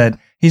against it.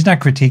 He's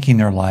not critiquing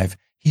their life.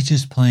 He's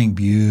just playing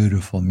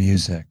beautiful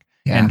music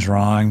and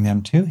drawing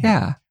them to him.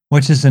 Yeah.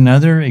 Which is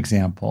another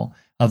example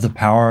of the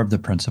power of the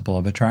principle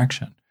of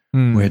attraction,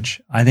 which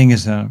I think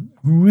is a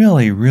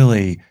really,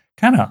 really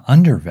kind of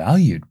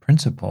undervalued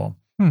principle,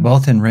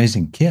 both in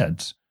raising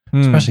kids,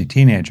 especially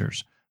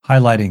teenagers,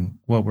 highlighting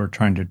what we're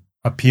trying to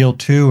appeal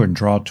to and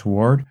draw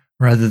toward,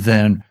 rather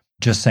than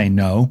just say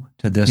no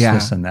to this,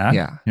 this, and that.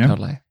 Yeah,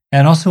 totally.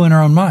 And also in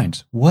our own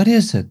minds, what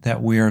is it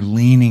that we are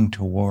leaning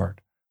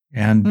toward?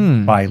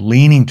 And by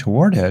leaning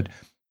toward it,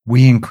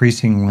 we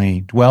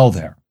increasingly dwell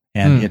there,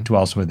 and it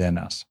dwells within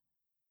us.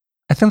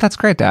 I think that's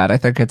great, Dad. I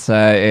think it's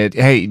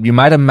hey, you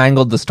might have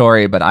mangled the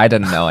story, but I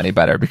didn't know any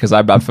better because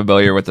I'm not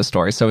familiar with the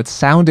story. So it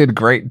sounded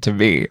great to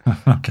me.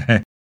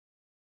 Okay.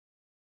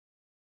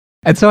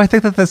 And so I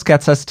think that this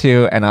gets us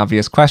to an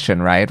obvious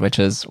question, right? Which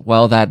is,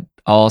 well, that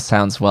all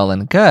sounds well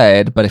and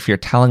good, but if you're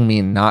telling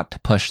me not to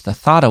push the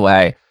thought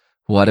away,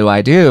 what do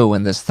I do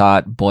when this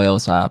thought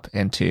boils up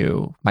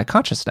into my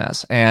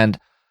consciousness? And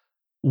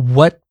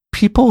what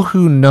people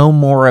who know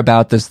more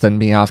about this than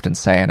me often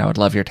say, and I would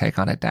love your take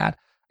on it, Dad,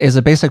 is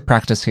a basic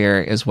practice here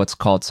is what's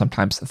called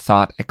sometimes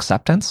thought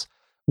acceptance,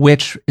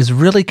 which is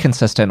really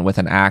consistent with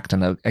an ACT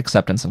and an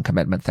acceptance and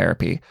commitment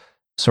therapy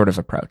sort of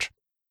approach.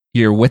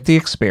 You're with the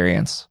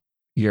experience,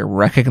 you're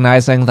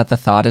recognizing that the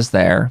thought is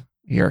there,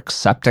 you're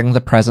accepting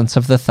the presence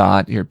of the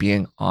thought, you're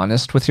being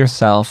honest with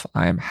yourself.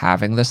 I am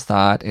having this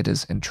thought, it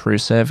is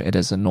intrusive, it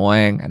is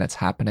annoying, and it's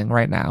happening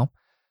right now.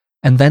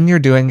 And then you're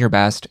doing your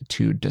best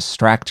to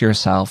distract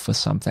yourself with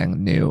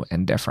something new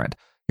and different.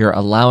 You're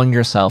allowing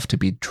yourself to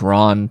be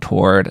drawn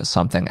toward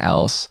something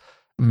else.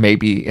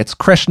 Maybe it's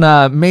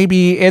Krishna,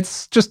 maybe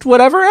it's just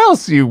whatever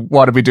else you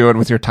want to be doing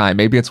with your time.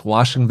 Maybe it's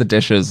washing the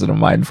dishes in a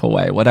mindful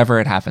way, whatever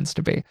it happens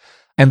to be.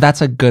 And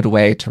that's a good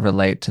way to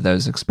relate to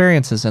those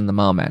experiences in the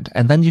moment.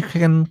 And then you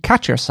can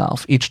catch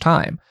yourself each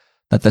time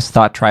that this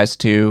thought tries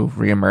to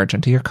reemerge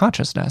into your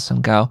consciousness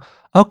and go,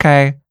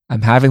 okay,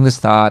 I'm having this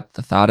thought.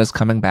 The thought is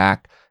coming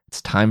back.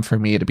 It's time for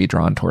me to be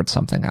drawn towards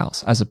something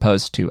else, as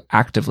opposed to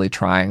actively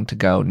trying to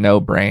go, no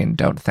brain,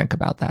 don't think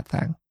about that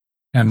thing.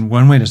 And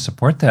one way to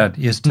support that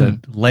is to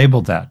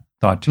label that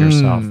thought to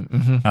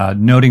yourself.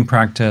 Noting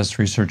practice,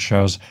 research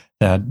shows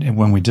that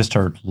when we just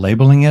start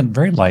labeling it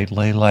very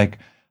lightly, like,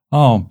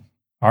 oh,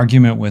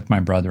 argument with my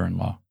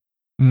brother-in-law,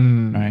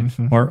 right?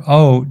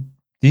 Or,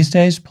 these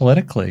days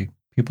politically,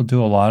 people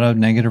do a lot of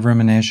negative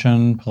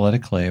rumination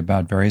politically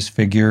about various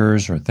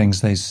figures or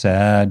things they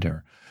said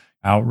or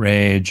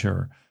outrage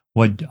or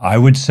what I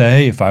would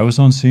say if I was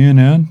on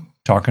CNN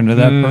talking to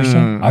that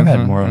person. I've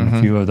had more than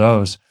a few of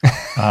those.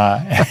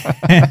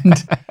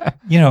 And,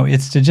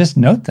 it's to just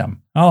note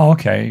them. Oh,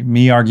 okay,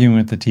 me arguing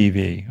with the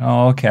TV.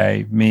 Oh,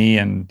 okay, me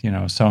and,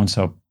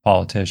 so-and-so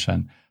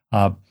politician.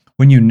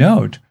 When you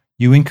note,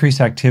 you increase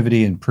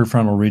activity in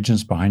prefrontal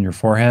regions behind your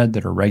forehead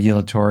that are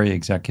regulatory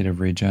executive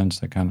regions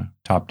that kind of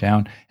top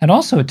down. And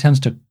also it tends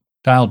to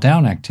dial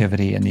down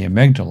activity in the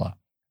amygdala,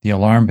 the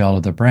alarm bell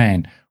of the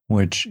brain,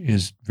 which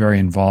is very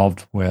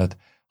involved with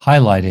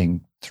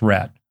highlighting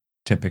threat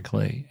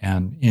typically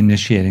and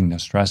initiating the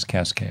stress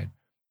cascade.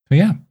 So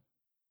yeah,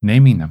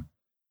 naming them.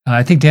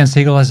 I think Dan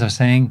Siegel has a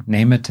saying,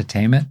 name it to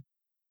tame it.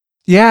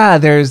 Yeah,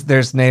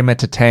 there's name it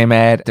to tame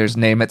it. There's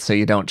name it so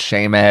you don't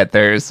shame it.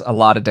 There's a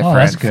lot of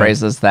different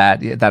phrases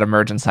that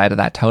emerge inside of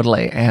that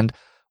totally. And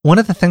one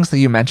of the things that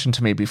you mentioned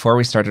to me before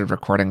we started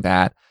recording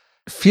that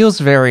feels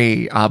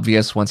very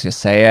obvious once you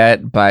say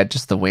it, but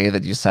just the way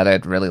that you said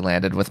it really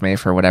landed with me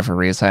for whatever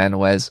reason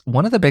was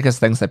one of the biggest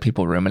things that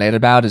people ruminate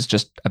about is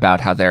just about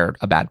how they're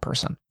a bad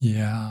person.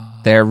 Yeah.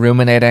 They're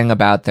ruminating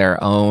about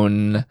their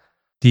own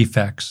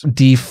defects.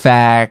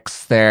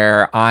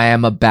 I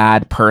am a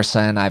bad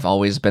person. I've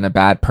always been a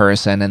bad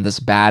person. And this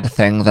bad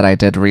thing that I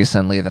did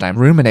recently that I'm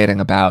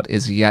ruminating about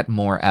is yet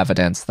more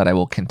evidence that I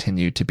will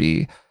continue to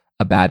be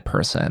a bad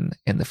person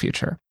in the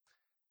future.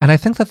 And I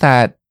think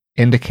that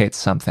indicates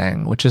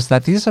something, which is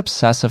that these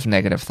obsessive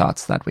negative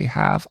thoughts that we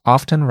have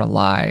often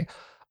rely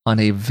on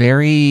a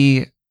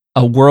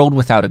world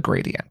without a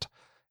gradient.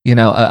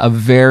 A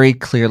very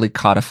clearly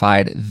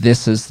codified,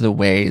 this is the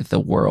way the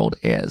world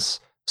is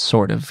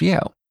sort of view.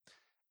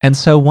 And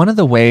so one of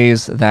the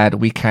ways that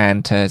we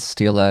can, to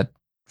steal a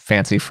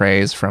fancy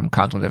phrase from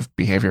cognitive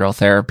behavioral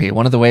therapy,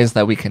 one of the ways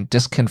that we can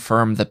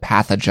disconfirm the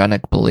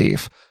pathogenic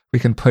belief, we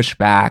can push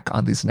back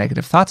on these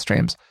negative thought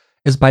streams,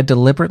 is by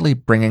deliberately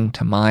bringing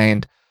to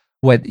mind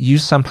what you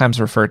sometimes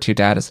refer to,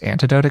 Dad, as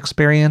antidote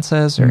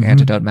experiences or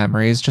antidote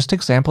memories, just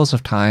examples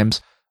of times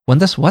when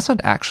this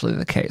wasn't actually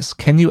the case.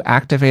 Can you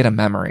activate a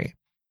memory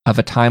of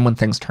a time when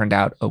things turned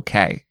out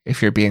okay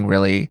if you're being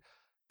really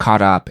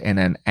caught up in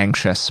an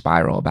anxious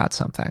spiral about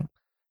something?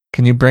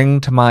 Can you bring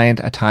to mind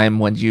a time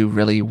when you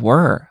really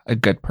were a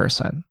good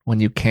person, when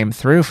you came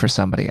through for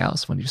somebody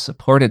else, when you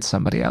supported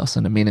somebody else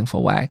in a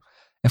meaningful way,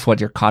 if what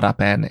you're caught up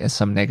in is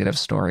some negative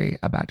story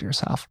about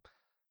yourself?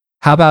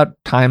 How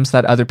about times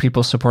that other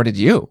people supported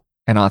you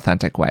in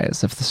authentic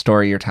ways, if the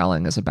story you're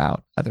telling is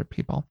about other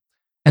people?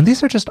 And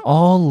these are just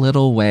all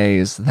little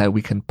ways that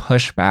we can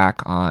push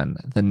back on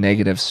the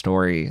negative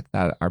story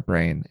that our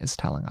brain is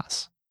telling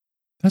us.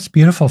 That's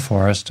beautiful,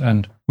 Forrest.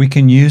 And we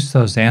can use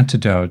those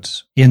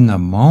antidotes in the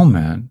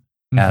moment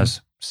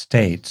as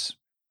states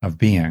of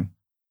being.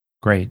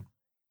 Great.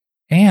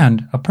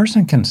 And a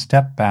person can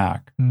step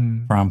back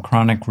from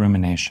chronic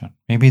rumination.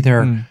 Maybe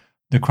the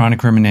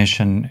chronic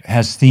rumination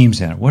has themes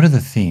in it. What are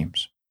the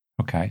themes?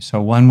 Okay,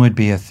 so one would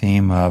be a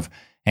theme of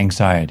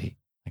anxiety.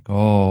 Like,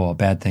 oh, a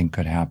bad thing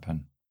could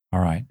happen. All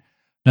right.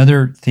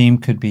 Another theme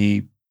could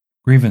be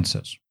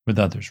grievances with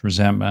others,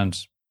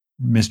 resentments,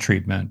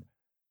 mistreatment.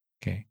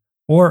 Okay.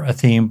 Or a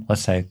theme,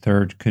 let's say,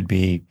 third could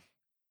be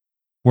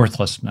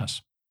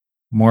worthlessness,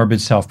 morbid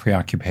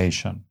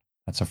self-preoccupation.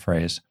 That's a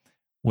phrase,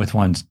 with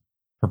one's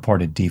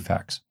purported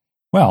defects.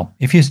 Well,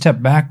 if you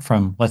step back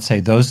from, let's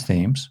say, those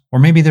themes, or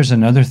maybe there's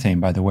another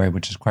theme, by the way,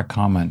 which is quite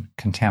common,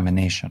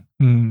 contamination.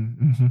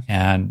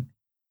 And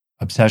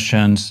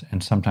obsessions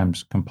and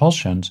sometimes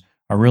compulsions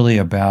are really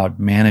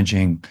about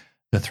managing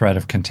the threat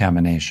of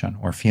contamination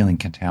or feeling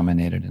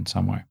contaminated in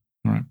some way.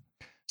 All right.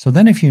 So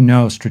then if you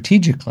know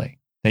strategically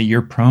that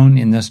you're prone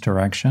in this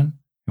direction,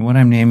 and what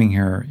I'm naming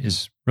here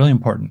is really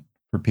important.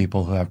 for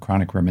people who have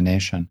chronic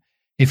rumination.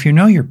 If you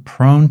know you're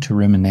prone to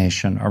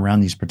rumination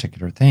around these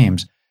particular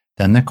themes,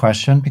 then the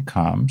question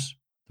becomes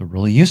the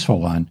really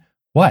useful one: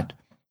 what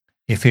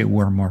if it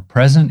were more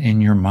present in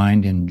your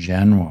mind in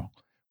general,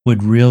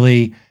 would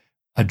really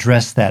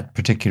address that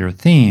particular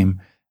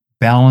theme,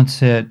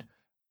 balance it,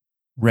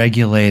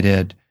 regulate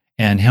it,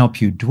 and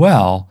help you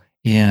dwell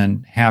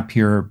in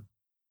happier,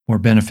 more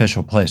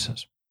beneficial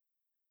places?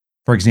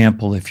 For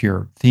example, if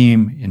your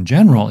theme in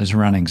general is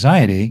around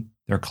anxiety,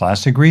 there are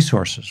classic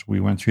resources. We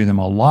went through them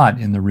a lot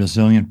in the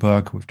Resilient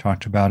book. We've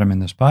talked about them in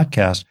this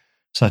podcast,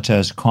 such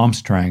as Calm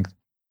Strength,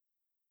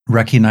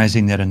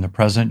 recognizing that in the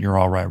present you're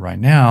all right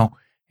now,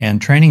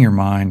 and training your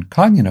mind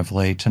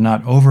cognitively to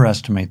not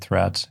overestimate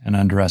threats and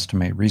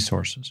underestimate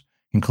resources,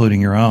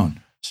 including your own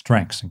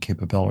strengths and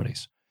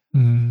capabilities.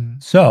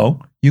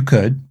 So you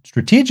could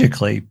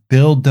strategically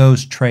build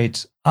those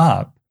traits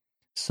up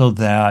so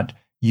that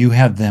you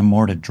have them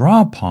more to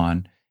draw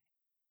upon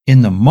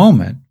in the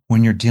moment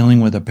when you're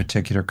dealing with a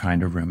particular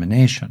kind of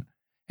rumination.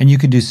 And you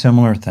could do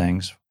similar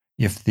things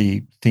if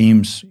the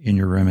themes in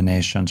your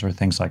ruminations are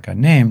things like I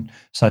named,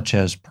 such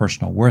as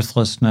personal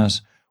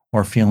worthlessness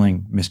or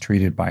feeling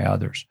mistreated by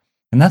others.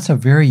 And that's a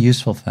very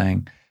useful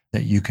thing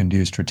that you can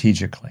do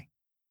strategically.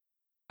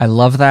 I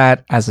love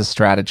that as a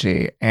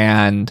strategy.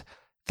 And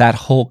that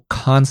whole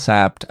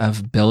concept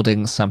of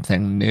building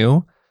something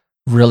new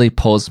really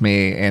pulls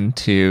me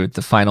into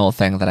the final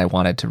thing that I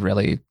wanted to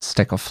really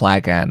stick a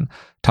flag in,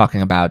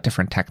 talking about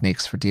different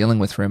techniques for dealing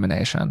with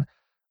rumination,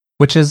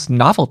 which is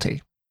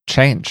novelty,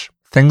 change,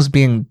 things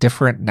being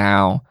different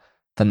now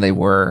than they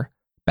were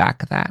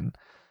back then.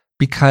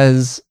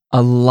 Because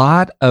a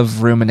lot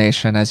of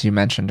rumination, as you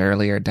mentioned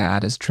earlier,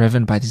 Dad, is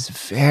driven by these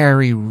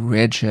very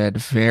rigid,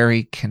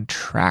 very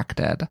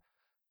contracted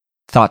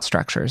thought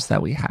structures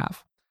that we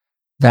have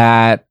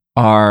that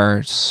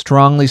are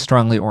strongly,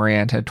 strongly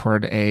oriented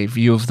toward a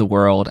view of the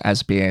world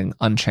as being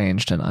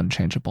unchanged and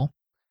unchangeable.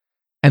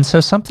 And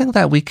so something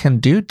that we can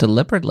do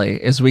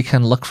deliberately is we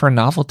can look for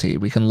novelty.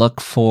 We can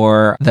look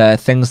for the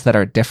things that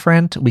are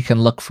different. We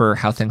can look for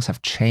how things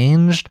have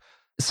changed.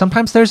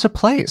 Sometimes there's a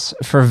place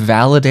for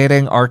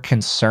validating our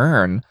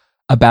concern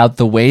about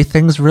the way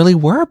things really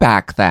were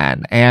back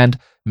then. And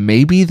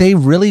maybe they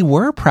really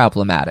were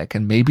problematic.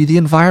 And maybe the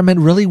environment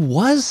really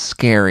was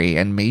scary.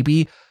 And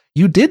maybe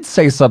you did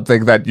say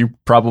something that you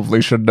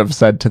probably shouldn't have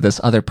said to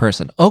this other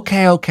person.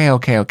 Okay.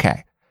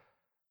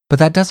 But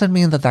that doesn't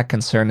mean that that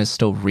concern is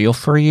still real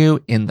for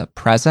you in the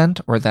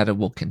present or that it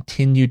will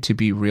continue to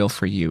be real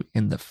for you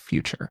in the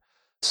future.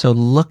 So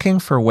looking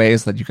for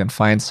ways that you can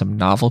find some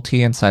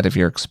novelty inside of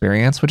your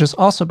experience, which is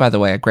also, by the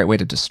way, a great way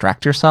to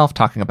distract yourself,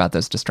 talking about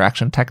those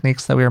distraction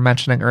techniques that we were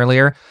mentioning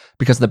earlier,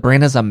 because the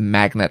brain is a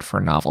magnet for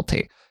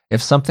novelty.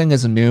 If something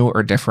is new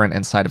or different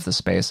inside of the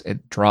space,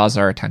 it draws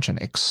our attention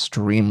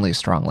extremely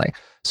strongly.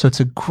 So it's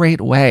a great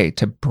way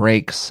to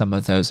break some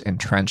of those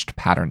entrenched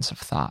patterns of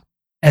thought.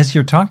 As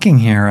you're talking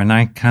here, and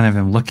I kind of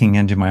am looking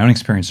into my own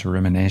experience of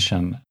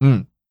rumination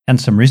and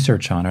some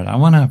research on it, I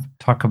want to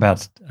talk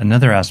about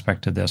another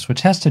aspect of this,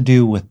 which has to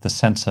do with the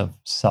sense of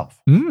self,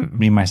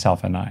 me,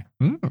 myself, and I.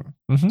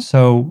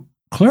 So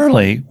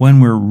clearly,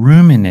 when we're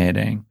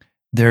ruminating,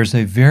 there's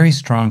a very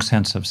strong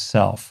sense of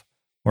self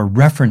or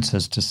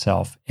references to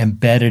self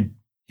embedded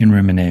in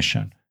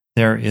rumination.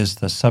 There is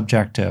the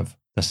subjective,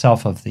 the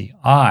self of the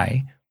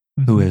I,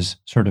 who is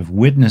sort of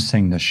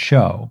witnessing the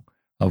show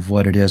of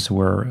what it is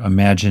we're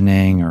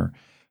imagining or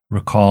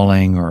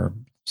recalling or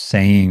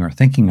saying or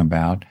thinking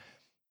about.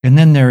 And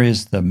then there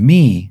is the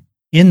me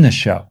in the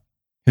show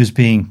who's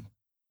being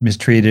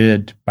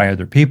mistreated by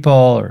other people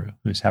or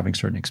who's having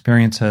certain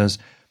experiences.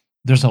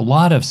 There's a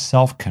lot of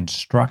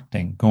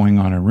self-constructing going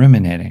on in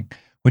ruminating,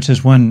 which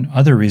is one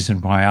other reason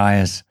why I,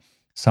 as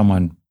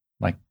someone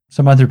like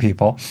some other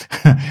people,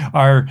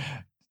 are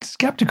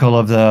skeptical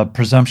of the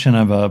presumption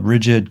of a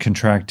rigid,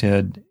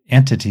 contracted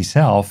entity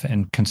self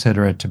and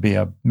consider it to be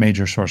a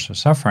major source of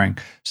suffering.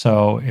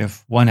 So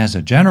if one has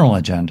a general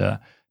agenda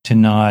to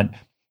not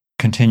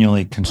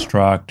continually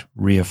construct,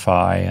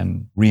 reify,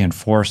 and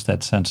reinforce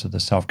that sense of the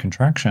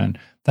self-contraction,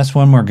 that's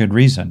one more good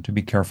reason to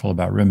be careful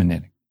about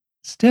ruminating.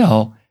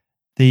 Still,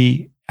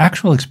 the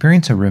actual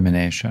experience of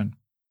rumination,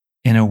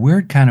 in a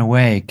weird kind of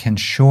way, can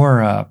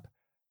shore up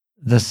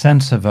the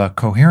sense of a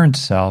coherent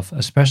self,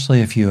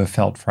 especially if you have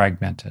felt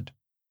fragmented.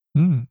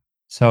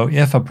 So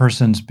if a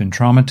person's been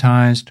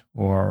traumatized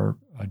or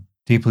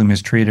deeply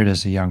mistreated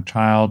as a young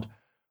child,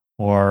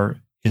 or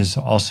is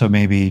also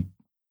maybe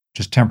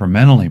just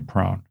temperamentally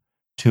prone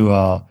to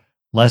a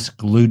less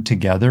glued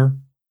together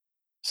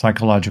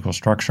psychological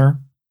structure,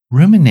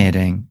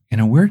 ruminating in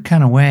a weird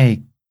kind of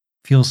way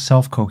feels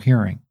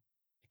self-cohering.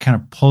 It kind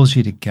of pulls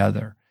you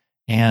together.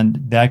 And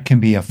that can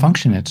be a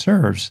function it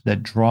serves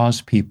that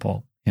draws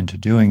people into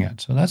doing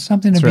it. So that's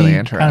something to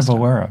be kind of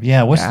aware of.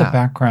 Yeah, what's the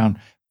background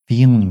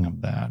feeling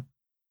of that?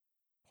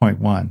 Point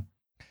one.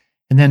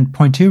 And then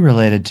point two,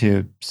 related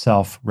to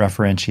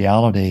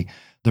self-referentiality,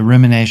 the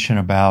rumination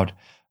about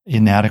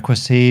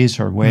inadequacies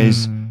or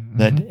ways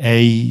that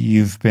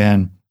you've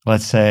been,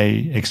 let's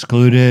say,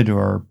 excluded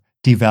or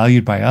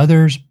devalued by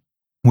others,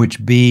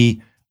 which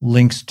B,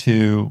 links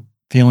to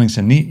feelings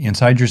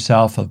inside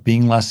yourself of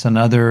being less than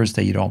others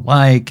that you don't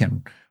like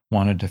and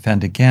want to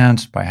defend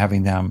against by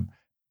having them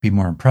be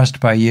more impressed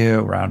by you,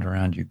 round and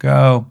round you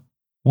go.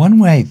 One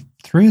way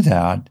through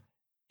that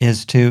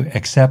is to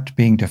accept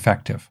being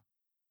defective.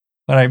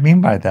 What I mean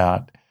by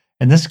that,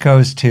 and this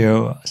goes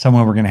to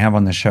someone we're going to have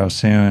on the show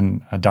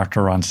soon,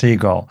 Dr. Ron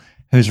Siegel,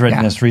 who's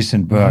written this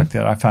recent book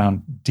that I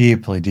found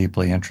deeply,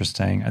 deeply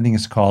interesting. I think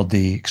it's called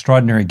The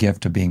Extraordinary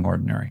Gift of Being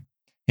Ordinary,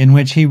 in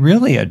which he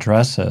really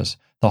addresses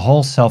the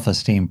whole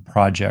self-esteem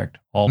project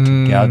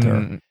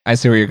altogether. I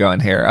see where you're going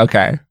here.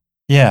 Okay.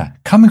 Yeah,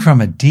 coming from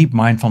a deep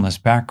mindfulness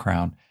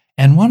background.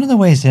 And one of the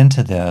ways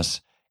into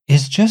this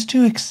is just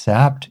to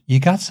accept you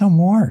got some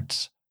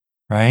warts,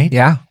 right?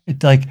 Yeah.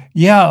 It's like,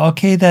 yeah,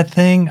 okay, that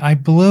thing, I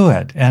blew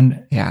it.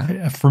 And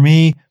for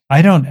me,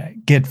 I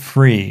don't get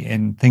free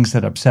in things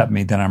that upset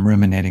me that I'm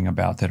ruminating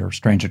about that are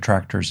strange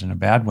attractors in a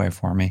bad way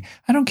for me.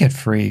 I don't get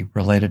free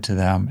related to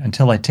them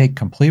until I take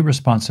complete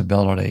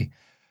responsibility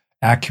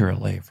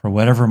accurately for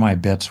whatever my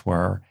bits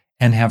were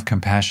and have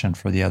compassion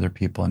for the other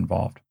people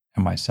involved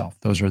and myself.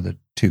 Those are the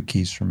two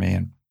keys for me,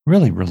 and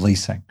really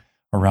releasing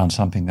around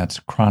something that's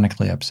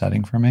chronically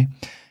upsetting for me.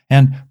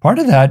 And part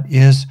of that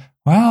is,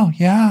 wow,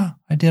 yeah,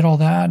 I did all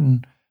that,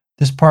 and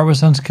this part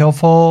was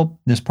unskillful.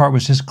 This part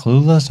was just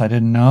clueless. I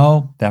didn't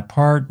know. That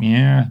part,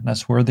 yeah,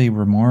 that's worthy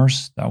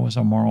remorse. That was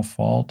a moral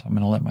fault. I'm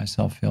going to let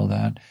myself feel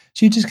that.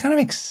 So you just kind of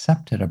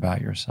accept it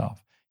about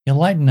yourself. You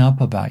lighten up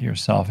about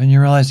yourself, and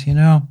you realize,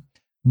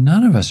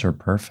 none of us are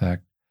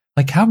perfect.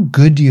 Like, how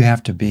good do you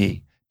have to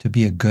be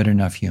a good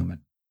enough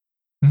human?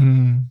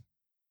 Mm-hmm.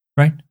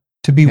 Right?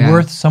 To be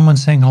worth someone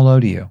saying hello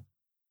to you,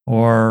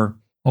 or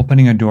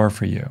opening a door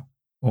for you,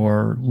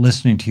 or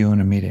listening to you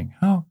in a meeting.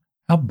 How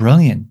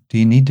brilliant do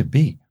you need to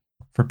be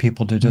for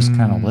people to just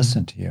kind of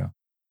listen to you?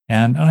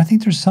 And I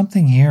think there's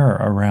something here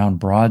around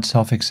broad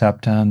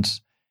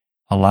self-acceptance,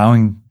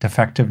 allowing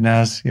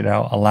defectiveness,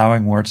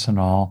 allowing warts and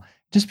all,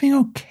 just being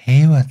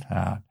okay with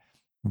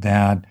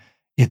that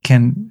it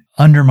can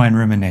undermine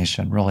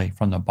rumination really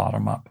from the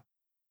bottom up.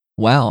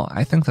 Well,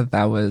 I think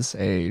that was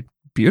a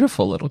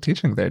beautiful little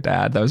teaching there,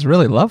 Dad. That was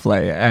really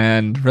lovely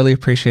and really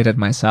appreciated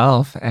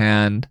myself,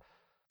 and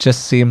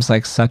just seems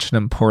like such an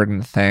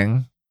important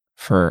thing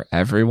for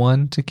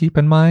everyone to keep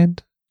in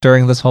mind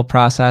during this whole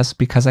process,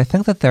 because I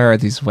think that there are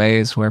these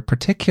ways where,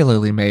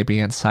 particularly maybe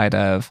inside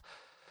of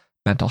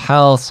mental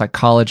health,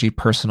 psychology,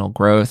 personal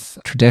growth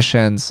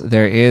traditions,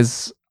 there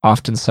is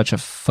often such a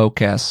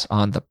focus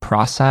on the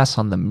process,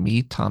 on the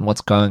meat, on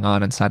what's going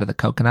on inside of the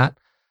coconut,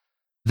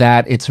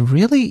 that it's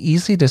really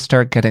easy to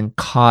start getting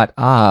caught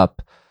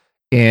up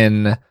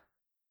in,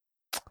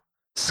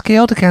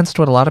 scaled against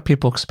what a lot of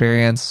people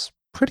experience,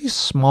 pretty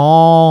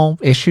small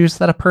issues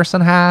that a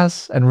person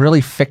has, and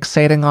really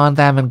fixating on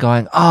them and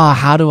going,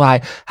 how do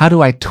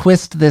I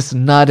twist this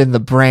nut in the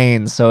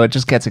brain so it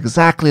just gets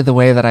exactly the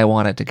way that I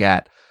want it to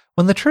get?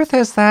 When the truth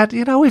is that,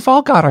 we've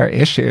all got our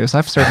issues.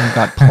 I've certainly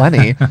got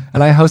plenty.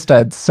 And I host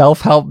a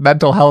self-help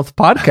mental health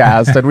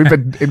podcast, and we've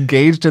been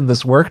engaged in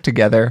this work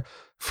together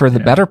for the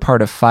better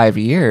part of 5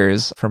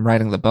 years, from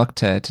writing the book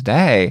to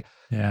today.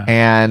 Yeah.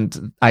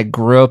 And I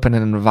grew up in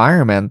an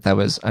environment that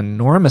was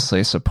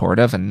enormously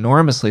supportive,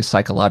 enormously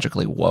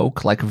psychologically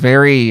woke, like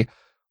very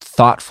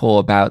thoughtful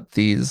about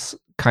these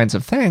kinds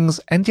of things.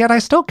 And yet I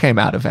still came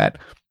out of it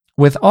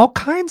with all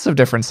kinds of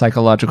different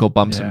psychological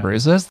bumps and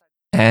bruises.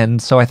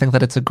 And so I think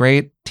that it's a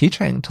great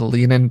teaching to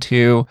lean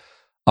into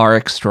our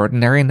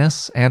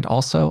extraordinariness and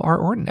also our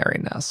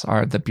ordinariness,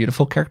 the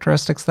beautiful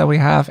characteristics that we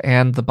have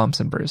and the bumps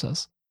and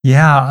bruises.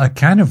 Yeah, a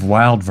kind of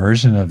wild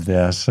version of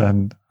this,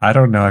 and I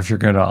don't know if you're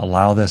going to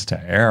allow this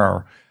to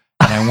air.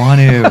 And I want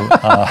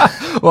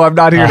to... well, I'm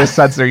not here to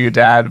censor you,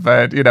 Dad,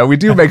 but, we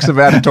do make some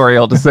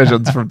editorial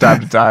decisions from time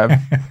to time.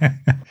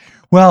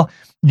 Well,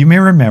 you may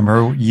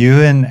remember you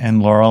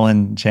and Laurel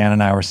and Jan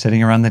and I were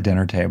sitting around the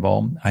dinner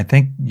table. I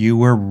think you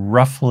were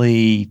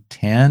roughly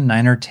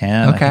 9 or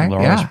 10. Okay, I think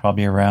Laurel was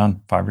probably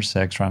around 5 or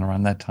 6,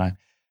 around that time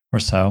or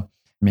so,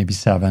 maybe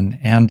 7.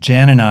 And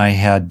Jan and I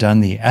had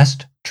done the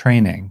EST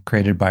training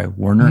created by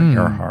Werner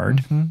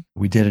Erhard. Mm-hmm.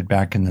 We did it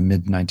back in the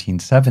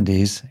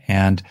mid-1970s.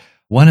 And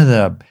one of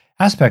the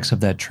aspects of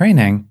that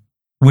training,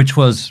 which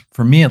was,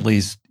 for me at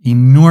least,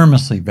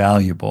 enormously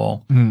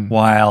valuable,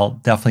 while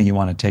definitely you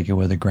want to take it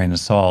with a grain of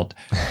salt.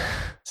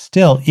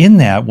 Still, in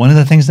that, one of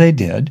the things they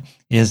did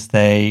is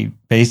they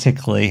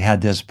basically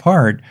had this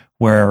part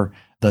where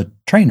the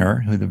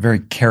trainer, who's a very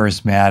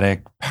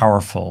charismatic,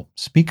 powerful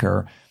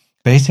speaker,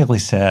 basically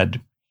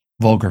said,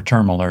 vulgar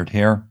term alert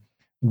here,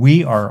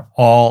 we are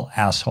all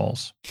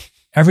assholes.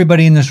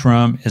 Everybody in this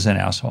room is an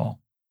asshole.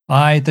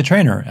 I, the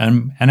trainer,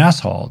 am an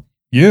asshole.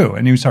 You,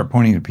 and he would start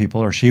pointing to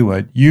people, or she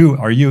would, you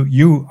are you,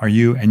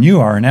 and you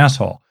are an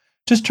asshole.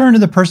 Just turn to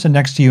the person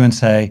next to you and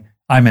say,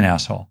 I'm an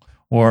asshole.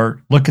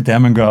 Or look at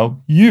them and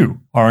go,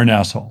 you are an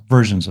asshole.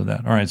 Versions of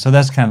that. All right, so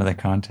that's kind of the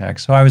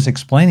context. So I was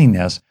explaining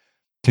this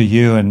to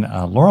you and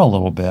Laurel a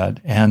little bit,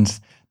 and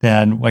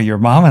then what your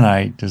mom and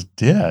I just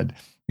did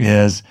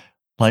is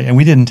and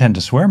we didn't tend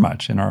to swear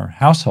much in our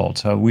household,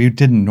 so we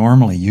didn't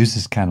normally use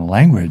this kind of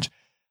language.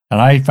 And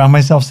I found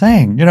myself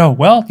saying,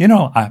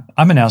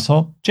 I'm an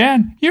asshole.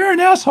 Jan, you're an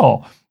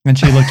asshole. And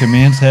she looked at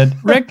me and said,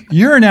 Rick,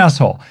 you're an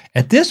asshole.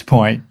 At this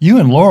point, you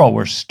and Laurel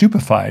were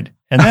stupefied.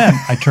 And then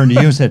I turned to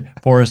you and said,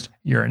 Forrest,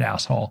 you're an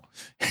asshole.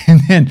 And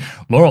then,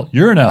 Laurel,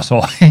 you're an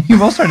asshole. And you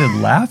both started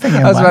laughing.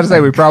 I was about to say,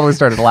 we probably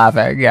started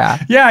laughing.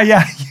 Yeah.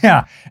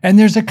 Yeah. And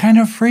there's a kind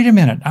of freedom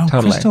in it.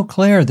 Totally. Crystal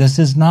clear. This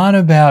is not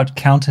about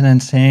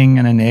countenancing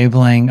and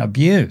enabling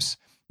abuse.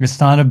 It's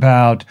not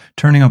about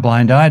turning a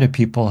blind eye to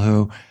people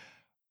who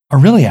are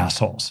really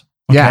assholes.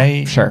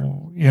 Okay? Yeah,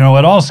 sure.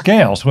 At all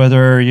scales,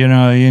 whether,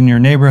 in your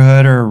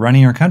neighborhood or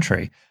running your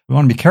country. We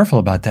want to be careful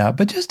about that,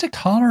 but just to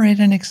tolerate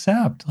and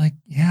accept,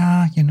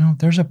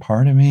 there's a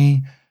part of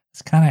me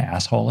that's kind of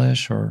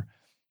asshole-ish, or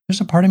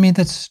there's a part of me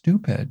that's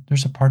stupid.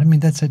 There's a part of me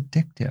that's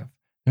addictive.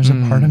 There's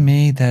a part of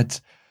me that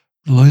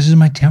loses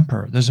my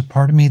temper. There's a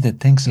part of me that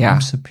thinks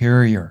I'm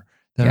superior.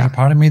 There's a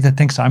part of me that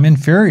thinks I'm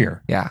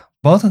inferior. Yeah.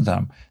 Both of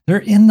them. They're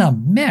in the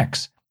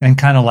mix, and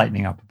kind of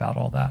lightening up about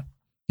all that.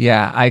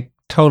 Yeah, I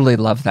totally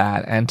love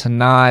that. And to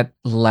not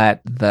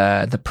let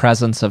the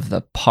presence of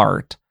the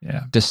part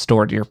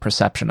distort your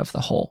perception of the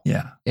whole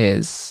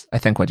is, I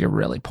think, what you're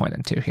really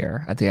pointing to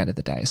here at the end of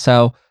the day.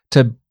 So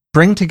to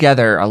bring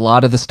together a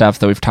lot of the stuff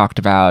that we've talked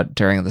about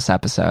during this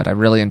episode, I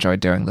really enjoyed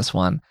doing this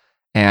one.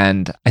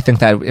 And I think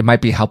that it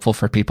might be helpful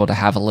for people to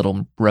have a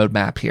little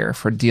roadmap here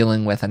for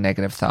dealing with a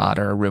negative thought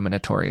or a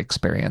ruminatory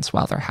experience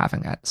while they're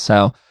having it.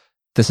 So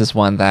this is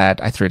one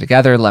that I threw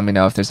together. Let me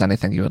know if there's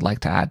anything you would like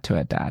to add to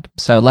it, Dad.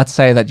 So let's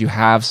say that you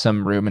have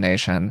some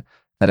rumination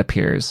that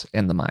appears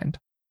in the mind.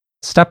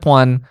 Step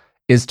one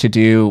is to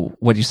do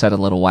what you said a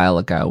little while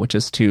ago, which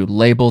is to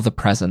label the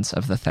presence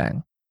of the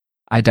thing.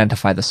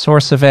 Identify the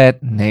source of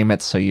it, name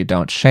it so you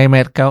don't shame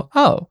it. Go,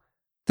 oh,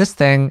 this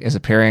thing is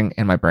appearing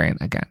in my brain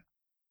again.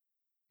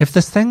 If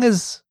this thing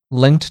is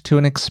linked to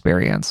an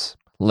experience,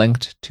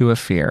 linked to a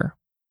fear,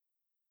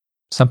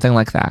 something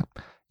like that,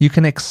 you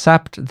can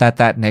accept that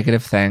that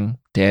negative thing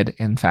did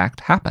in fact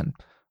happen,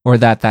 or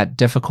that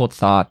difficult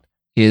thought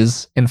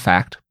is in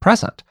fact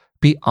present.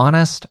 Be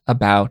honest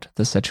about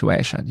the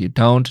situation. You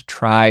don't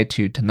try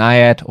to deny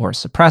it or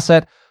suppress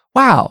it.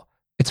 Wow,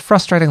 it's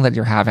frustrating that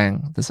you're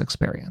having this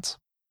experience.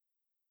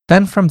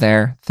 Then from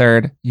there,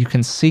 third, you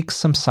can seek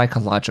some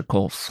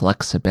psychological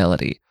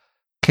flexibility.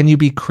 Can you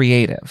be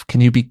creative?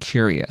 Can you be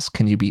curious?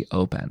 Can you be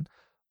open?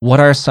 What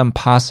are some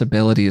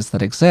possibilities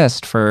that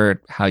exist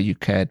for how you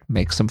could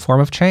make some form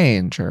of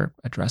change or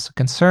address a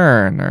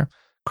concern or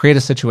create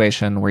a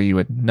situation where you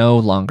would no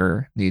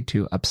longer need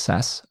to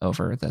obsess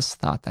over this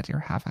thought that you're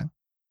having?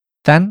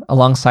 Then,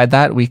 alongside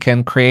that, we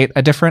can create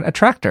a different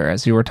attractor,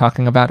 as you were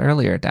talking about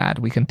earlier, Dad.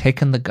 We can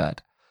take in the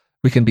good.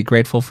 We can be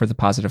grateful for the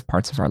positive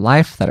parts of our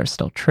life that are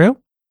still true.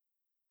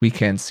 We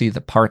can see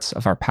the parts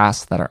of our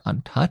past that are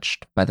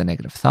untouched by the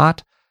negative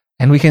thought.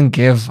 And we can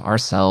give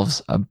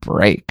ourselves a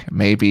break,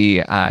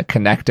 maybe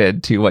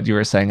connected to what you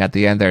were saying at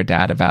the end there,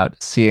 Dad,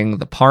 about seeing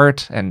the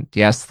part. And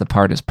yes, the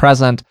part is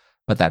present,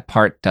 but that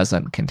part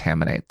doesn't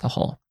contaminate the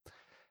whole.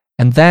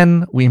 And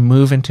then we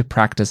move into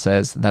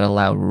practices that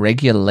allow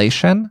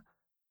regulation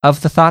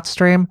of the thought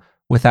stream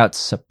without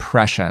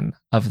suppression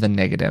of the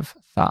negative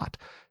thought.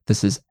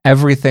 This is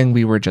everything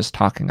we were just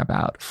talking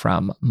about,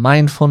 from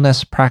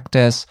mindfulness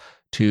practice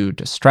to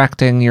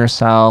distracting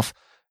yourself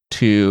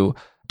to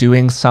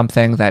doing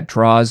something that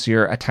draws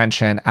your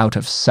attention out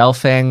of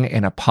selfing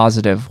in a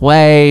positive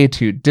way,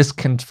 to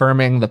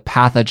disconfirming the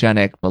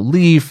pathogenic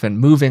belief and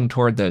moving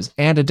toward those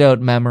antidote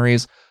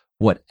memories.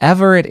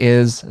 Whatever it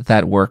is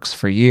that works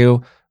for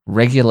you,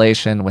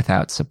 regulation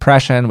without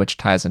suppression, which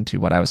ties into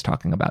what I was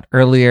talking about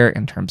earlier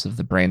in terms of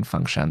the brain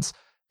functions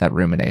that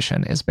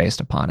rumination is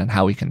based upon and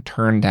how we can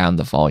turn down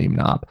the volume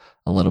knob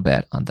a little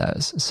bit on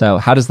those. So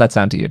how does that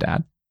sound to you,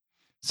 Dad?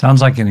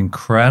 Sounds like an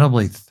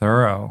incredibly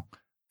thorough,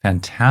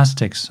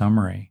 fantastic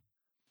summary.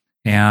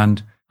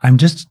 And I'm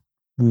just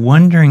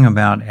wondering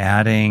about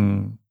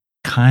adding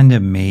kind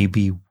of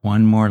maybe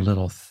one more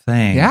little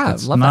thing. Yeah,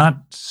 that's not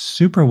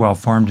super well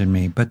formed in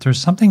me, but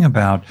there's something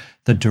about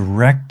the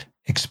direct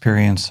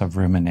experience of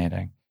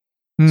ruminating.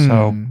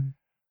 So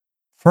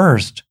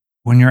first,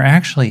 when you're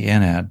actually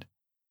in it,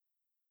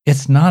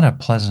 it's not a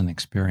pleasant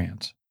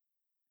experience.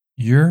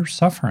 You're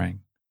suffering.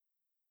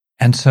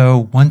 And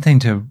so one thing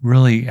to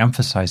really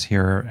emphasize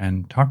here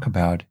and talk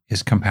about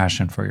is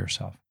compassion for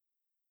yourself.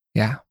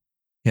 Yeah.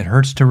 It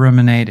hurts to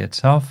ruminate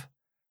itself.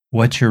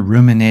 What you're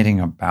ruminating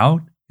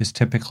about is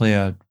typically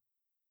a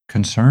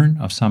concern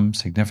of some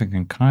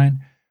significant kind.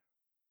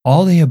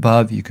 All the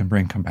above, you can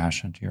bring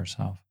compassion to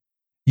yourself.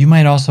 You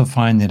might also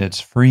find that it's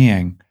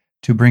freeing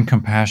to bring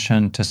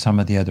compassion to some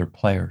of the other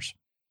players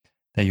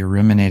that you're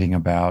ruminating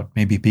about,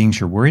 maybe beings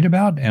you're worried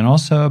about, and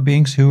also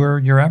beings who are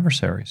your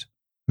adversaries,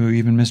 who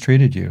even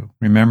mistreated you.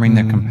 Remembering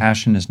that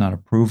compassion is not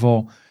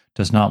approval,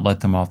 does not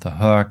let them off the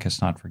hook,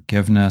 it's not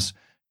forgiveness.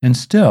 And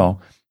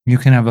still, you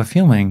can have a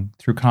feeling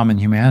through common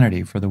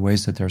humanity for the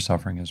ways that they're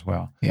suffering as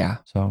well. Yeah.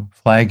 So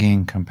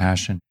flagging,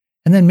 compassion.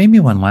 And then maybe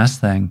one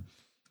last thing.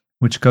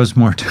 which goes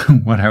more to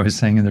what I was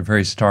saying in the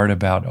very start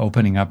about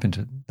opening up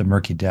into the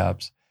murky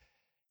depths,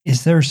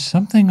 is there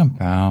something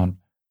about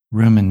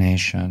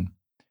rumination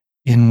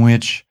in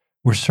which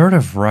we're sort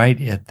of right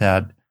at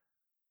that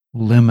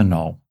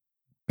liminal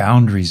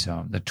boundary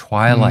zone, the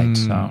twilight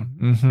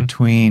zone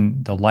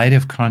between the light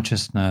of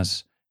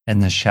consciousness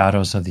and the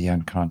shadows of the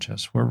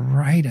unconscious. We're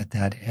right at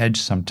that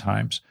edge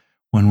sometimes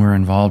when we're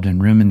involved in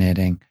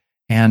ruminating.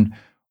 And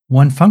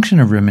one function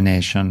of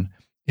rumination,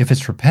 if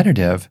it's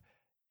repetitive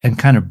and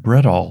kind of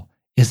brittle,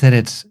 is that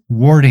it's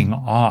warding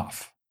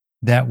off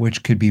that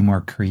which could be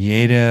more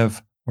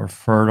creative or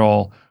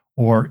fertile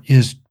or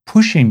is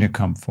pushing to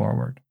come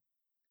forward,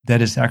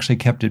 that is actually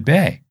kept at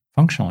bay,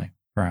 functionally,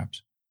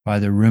 perhaps, by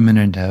the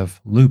ruminative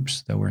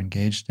loops that we're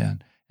engaged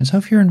in. And so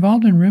if you're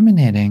involved in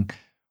ruminating,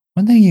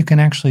 one thing you can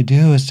actually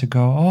do is to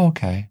go, oh,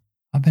 okay,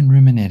 I've been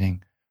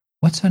ruminating.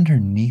 What's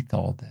underneath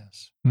all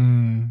this?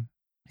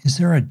 Is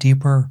there a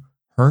deeper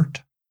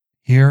hurt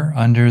here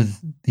under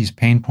these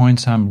pain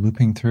points I'm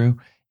looping through?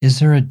 Is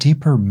there a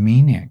deeper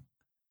meaning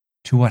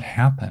to what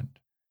happened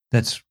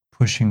that's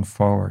pushing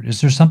forward?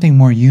 Is there something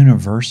more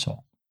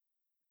universal?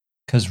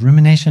 Because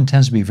rumination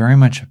tends to be very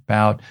much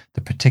about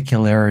the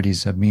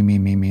particularities of me, me,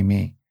 me, me,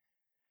 me.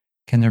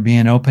 Can there be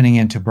an opening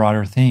into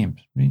broader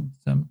themes? I mean,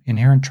 the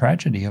inherent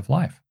tragedy of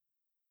life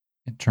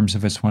in terms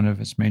of one of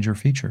its major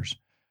features.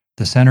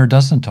 The center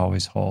doesn't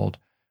always hold.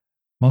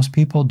 Most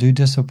people do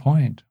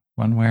disappoint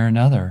one way or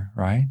another,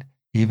 right?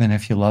 Even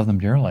if you love them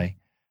dearly.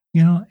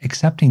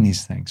 Accepting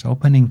these things,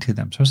 opening to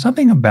them. So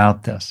something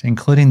about this,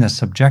 including the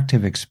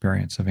subjective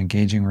experience of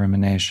engaging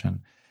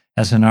rumination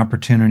as an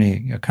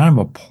opportunity, a kind of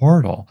a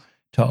portal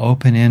to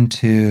open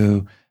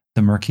into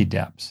the murky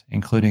depths,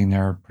 including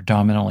their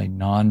predominantly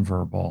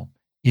nonverbal,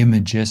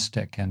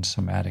 imagistic, and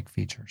somatic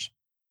features.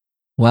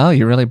 Well,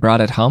 you really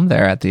brought it home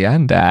there at the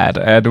end, Dad.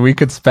 And we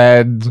could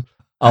spend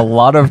a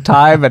lot of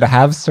time and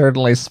have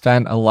certainly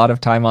spent a lot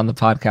of time on the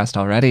podcast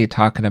already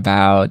talking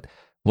about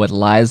what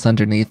lies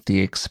underneath the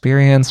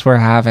experience we're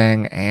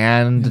having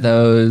and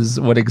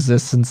what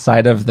exists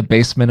inside of the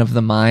basement of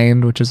the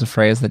mind, which is a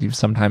phrase that you've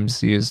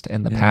sometimes used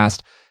in the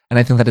past. And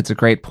I think that it's a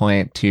great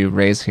point to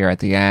raise here at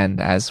the end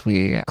as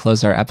we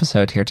close our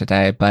episode here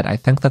today. But I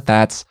think that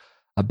that's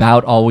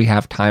about all we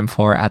have time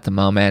for at the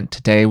moment.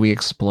 Today, we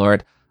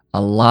explored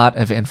a lot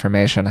of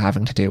information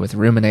having to do with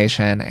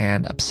rumination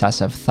and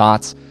obsessive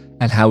thoughts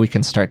and how we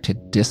can start to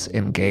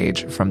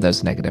disengage from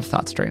those negative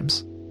thought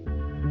streams.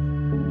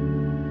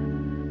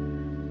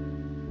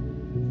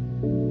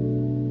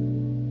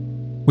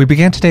 We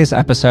began today's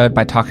episode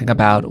by talking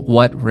about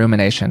what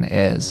rumination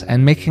is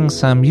and making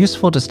some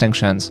useful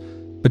distinctions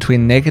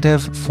between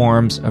negative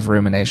forms of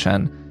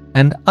rumination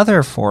and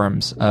other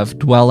forms of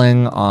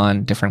dwelling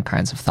on different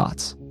kinds of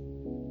thoughts.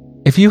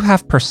 If you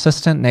have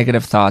persistent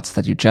negative thoughts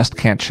that you just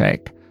can't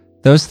shake,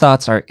 those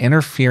thoughts are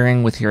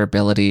interfering with your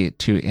ability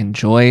to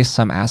enjoy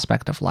some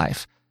aspect of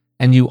life,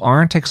 and you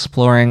aren't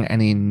exploring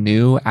any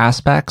new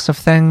aspects of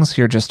things,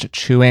 you're just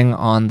chewing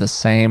on the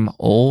same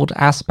old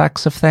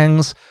aspects of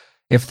things.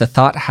 If the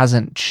thought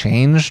hasn't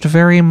changed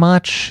very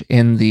much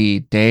in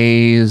the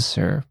days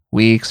or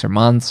weeks or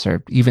months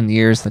or even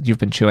years that you've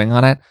been chewing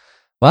on it,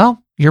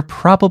 well, you're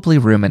probably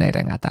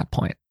ruminating at that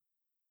point.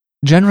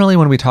 Generally,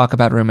 when we talk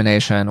about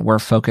rumination, we're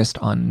focused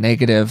on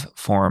negative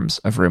forms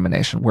of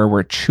rumination, where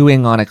we're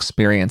chewing on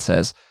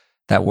experiences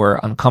that were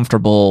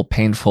uncomfortable,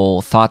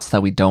 painful, thoughts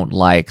that we don't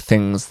like,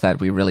 things that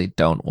we really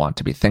don't want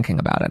to be thinking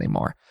about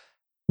anymore.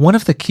 One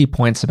of the key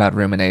points about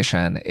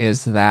rumination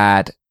is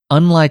that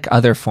unlike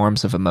other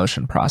forms of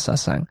emotion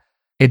processing,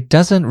 it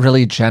doesn't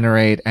really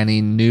generate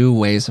any new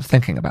ways of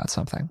thinking about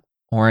something,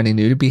 or any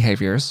new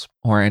behaviors,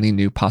 or any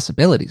new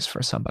possibilities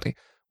for somebody.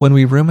 When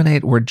we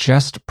ruminate, we're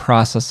just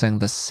processing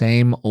the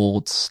same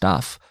old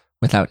stuff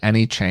without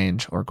any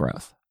change or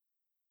growth.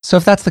 So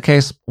if that's the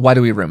case, why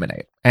do we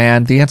ruminate?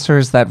 And the answer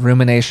is that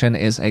rumination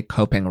is a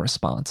coping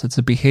response. It's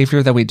a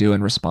behavior that we do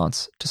in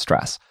response to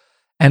stress.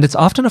 And it's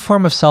often a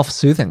form of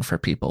self-soothing for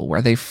people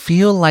where they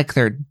feel like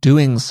they're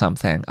doing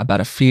something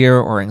about a fear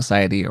or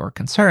anxiety or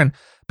concern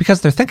because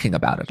they're thinking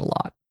about it a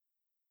lot.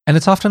 And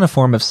it's often a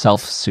form of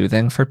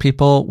self-soothing for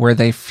people where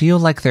they feel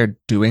like they're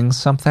doing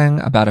something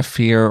about a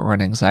fear or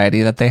an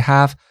anxiety that they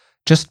have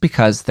just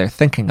because they're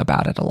thinking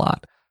about it a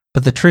lot.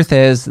 But the truth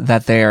is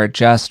that they are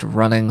just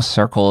running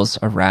circles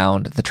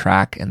around the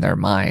track in their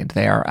mind.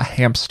 They are a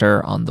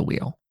hamster on the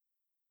wheel.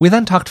 We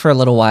then talked for a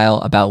little while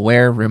about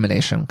where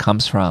rumination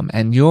comes from,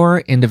 and your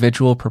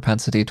individual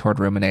propensity toward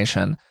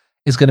rumination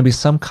is going to be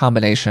some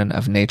combination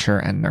of nature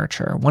and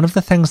nurture. One of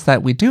the things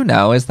that we do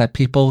know is that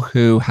people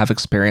who have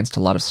experienced a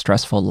lot of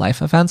stressful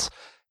life events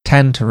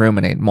tend to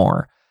ruminate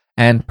more.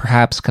 And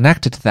perhaps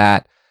connected to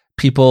that,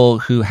 people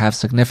who have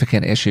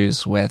significant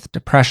issues with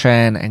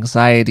depression,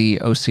 anxiety,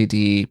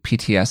 OCD,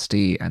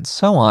 PTSD, and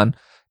so on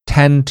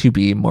tend to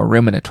be more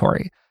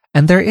ruminatory.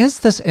 And there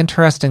is this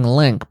interesting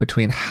link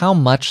between how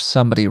much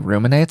somebody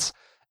ruminates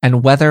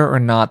and whether or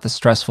not the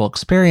stressful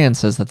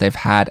experiences that they've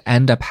had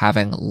end up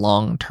having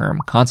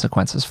long-term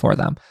consequences for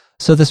them.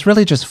 So this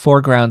really just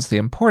foregrounds the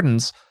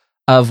importance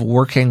of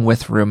working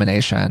with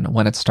rumination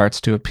when it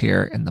starts to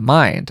appear in the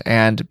mind.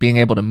 And being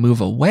able to move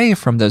away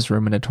from those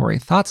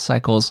ruminatory thought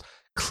cycles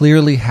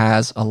clearly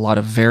has a lot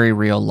of very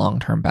real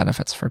long-term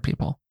benefits for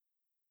people.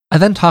 I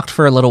then talked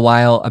for a little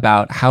while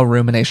about how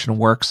rumination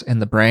works in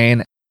the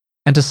brain.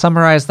 And to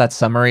summarize that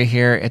summary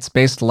here, it's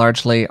based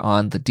largely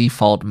on the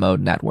default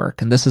mode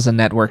network. And this is a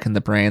network in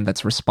the brain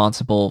that's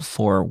responsible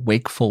for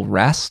wakeful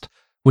rest,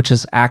 which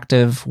is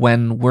active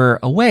when we're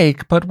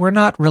awake, but we're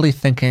not really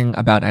thinking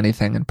about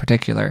anything in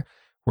particular.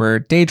 We're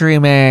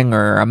daydreaming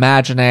or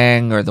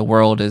imagining, or the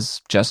world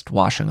is just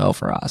washing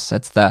over us.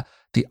 It's the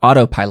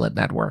autopilot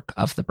network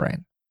of the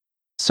brain.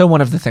 So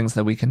one of the things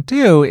that we can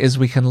do is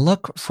we can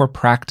look for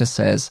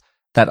practices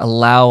that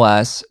allow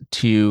us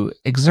to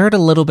exert a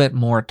little bit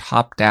more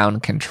top-down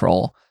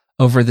control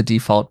over the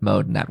default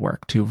mode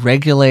network, to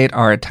regulate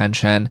our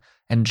attention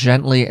and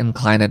gently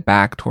incline it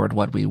back toward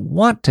what we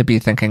want to be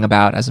thinking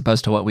about as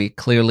opposed to what we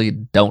clearly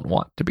don't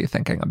want to be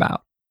thinking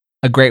about.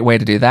 A great way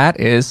to do that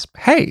is,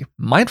 hey,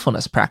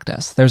 mindfulness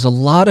practice. There's a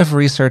lot of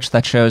research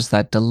that shows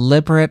that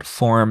deliberate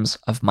forms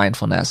of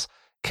mindfulness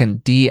can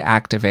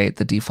deactivate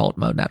the default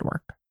mode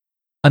network.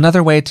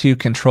 Another way to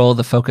control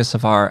the focus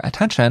of our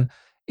attention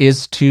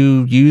is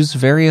to use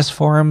various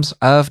forms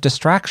of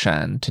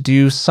distraction, to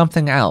do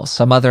something else,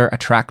 some other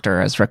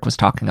attractor, as Rick was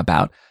talking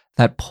about,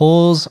 that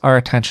pulls our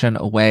attention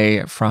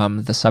away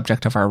from the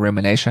subject of our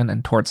rumination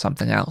and towards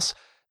something else.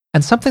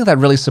 And something that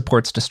really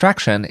supports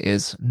distraction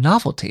is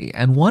novelty.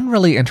 And one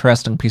really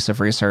interesting piece of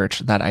research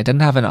that I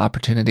didn't have an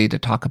opportunity to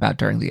talk about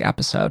during the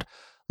episode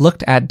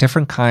looked at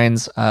different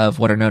kinds of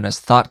what are known as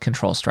thought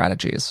control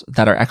strategies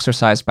that are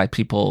exercised by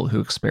people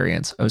who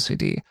experience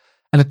OCD.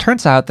 And it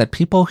turns out that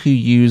people who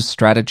use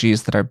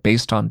strategies that are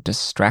based on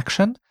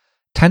distraction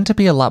tend to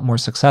be a lot more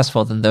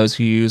successful than those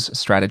who use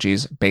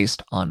strategies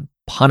based on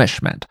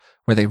punishment,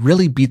 where they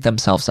really beat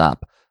themselves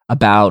up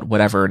about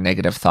whatever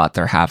negative thought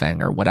they're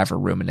having or whatever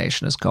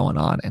rumination is going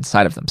on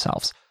inside of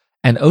themselves.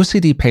 And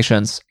OCD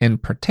patients in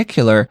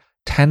particular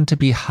tend to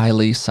be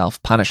highly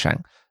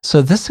self-punishing.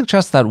 So this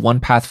suggests that one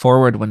path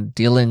forward when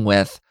dealing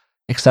with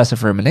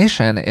excessive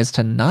rumination is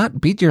to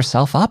not beat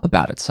yourself up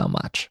about it so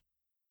much.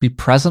 Be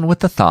present with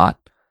the thought,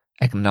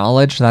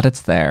 acknowledge that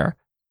it's there,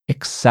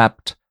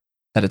 accept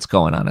that it's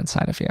going on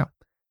inside of you.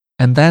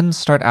 And then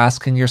start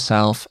asking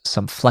yourself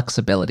some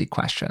flexibility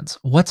questions.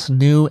 What's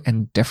new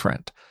and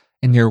different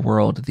in your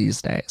world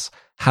these days?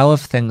 How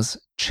have things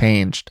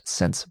changed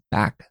since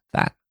back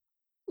then?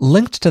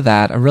 Linked to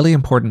that, a really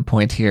important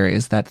point here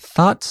is that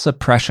thought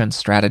suppression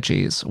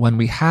strategies, when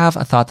we have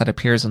a thought that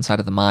appears inside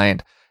of the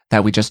mind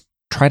that we just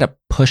try to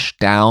push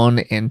down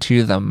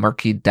into the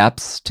murky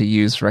depths, to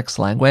use Rick's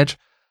language,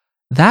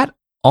 that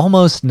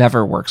almost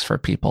never works for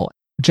people.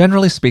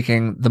 Generally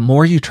speaking, the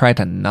more you try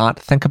to not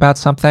think about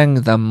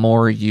something, the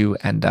more you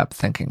end up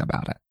thinking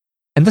about it.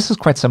 And this is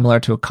quite similar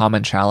to a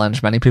common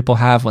challenge many people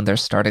have when they're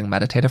starting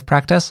meditative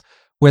practice,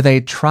 where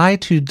they try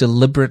to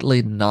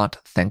deliberately not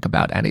think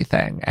about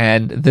anything.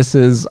 And this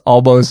is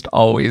almost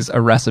always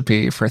a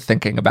recipe for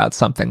thinking about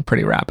something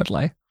pretty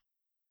rapidly.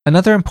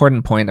 Another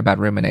important point about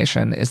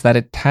rumination is that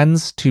it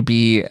tends to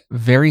be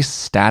very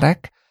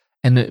static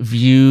and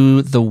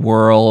view the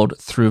world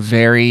through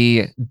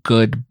very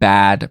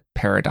good-bad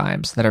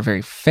paradigms that are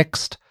very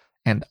fixed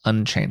and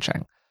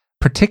unchanging.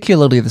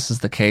 Particularly, this is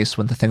the case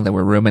when the thing that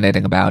we're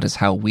ruminating about is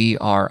how we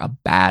are a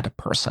bad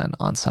person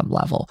on some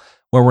level,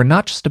 where we're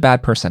not just a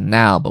bad person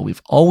now, but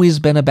we've always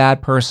been a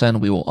bad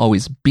person. We will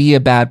always be a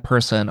bad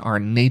person. Our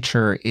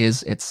nature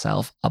is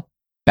itself a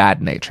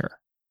bad nature.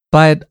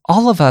 But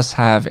all of us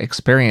have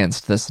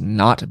experienced this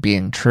not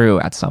being true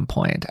at some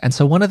point. And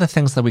so one of the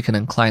things that we can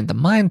incline the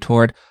mind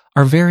toward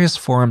are various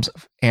forms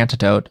of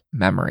antidote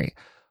memory.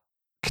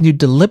 Can you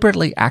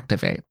deliberately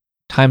activate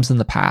times in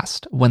the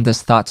past when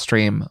this thought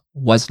stream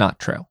was not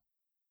true?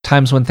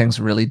 Times when things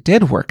really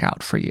did work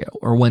out for you,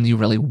 or when you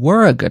really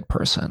were a good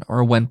person,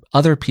 or when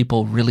other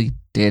people really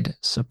did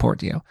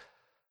support you.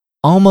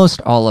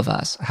 Almost all of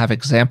us have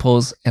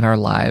examples in our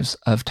lives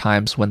of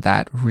times when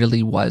that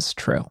really was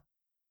true.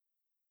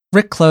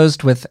 Rick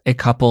closed with a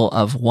couple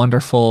of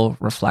wonderful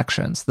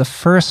reflections. The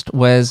first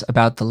was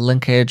about the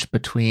linkage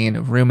between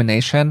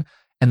rumination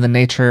and the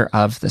nature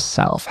of the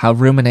self, how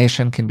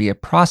rumination can be a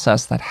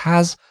process that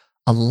has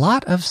a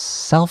lot of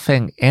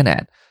selfing in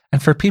it.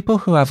 And for people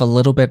who have a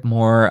little bit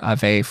more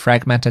of a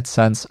fragmented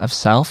sense of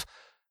self,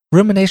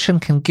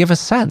 rumination can give a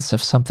sense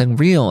of something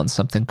real and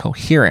something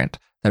coherent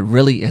that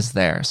really is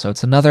there. So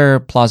it's another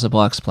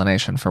plausible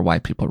explanation for why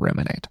people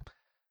ruminate.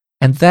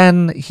 And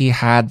then he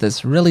had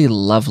this really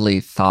lovely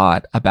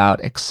thought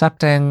about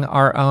accepting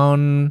our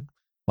own,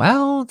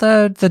 well,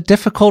 the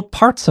difficult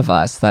parts of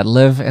us that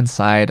live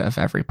inside of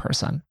every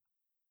person.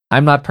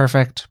 I'm not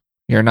perfect.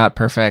 You're not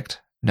perfect.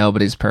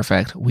 Nobody's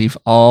perfect. We've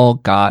all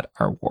got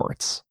our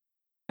warts.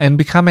 And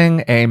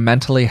becoming a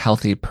mentally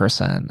healthy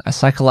person, a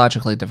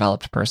psychologically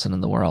developed person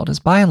in the world,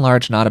 is by and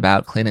large not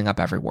about cleaning up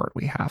every wart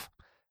we have.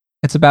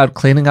 It's about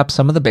cleaning up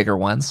some of the bigger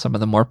ones, some of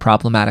the more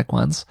problematic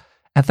ones,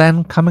 and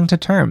then coming to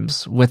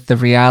terms with the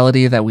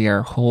reality that we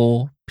are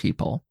whole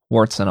people,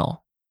 warts and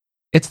all.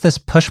 It's this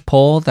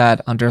push-pull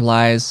that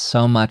underlies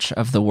so much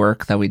of the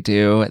work that we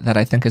do that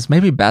I think is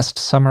maybe best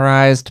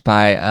summarized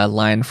by a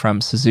line from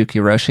Suzuki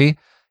Roshi.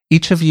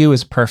 Each of you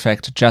is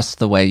perfect just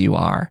the way you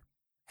are.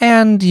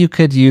 And you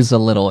could use a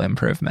little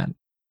improvement.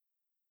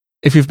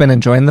 If you've been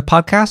enjoying the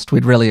podcast,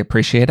 we'd really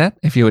appreciate it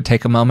if you would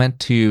take a moment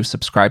to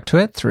subscribe to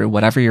it through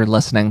whatever you're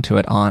listening to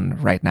it on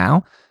right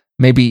now.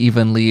 Maybe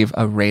even leave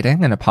a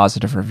rating and a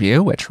positive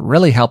review, which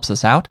really helps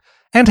us out.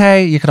 And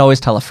hey, you could always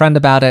tell a friend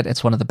about it.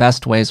 It's one of the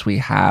best ways we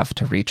have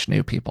to reach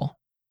new people.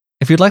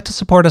 If you'd like to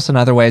support us in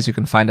other ways, you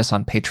can find us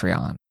on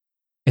Patreon.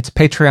 It's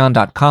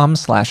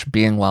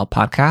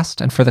patreon.com/beingwellpodcast.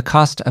 And for the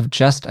cost of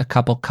just a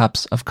couple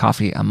cups of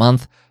coffee a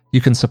month,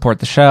 you can support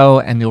the show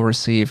and you'll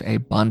receive a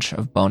bunch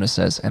of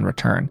bonuses in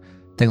return.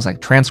 Things like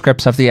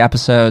transcripts of the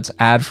episodes,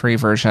 ad-free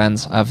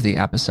versions of the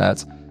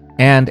episodes,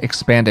 and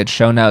expanded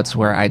show notes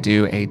where I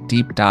do a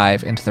deep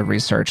dive into the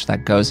research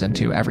that goes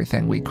into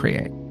everything we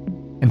create.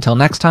 Until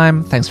next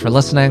time, thanks for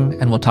listening,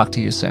 and we'll talk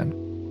to you soon.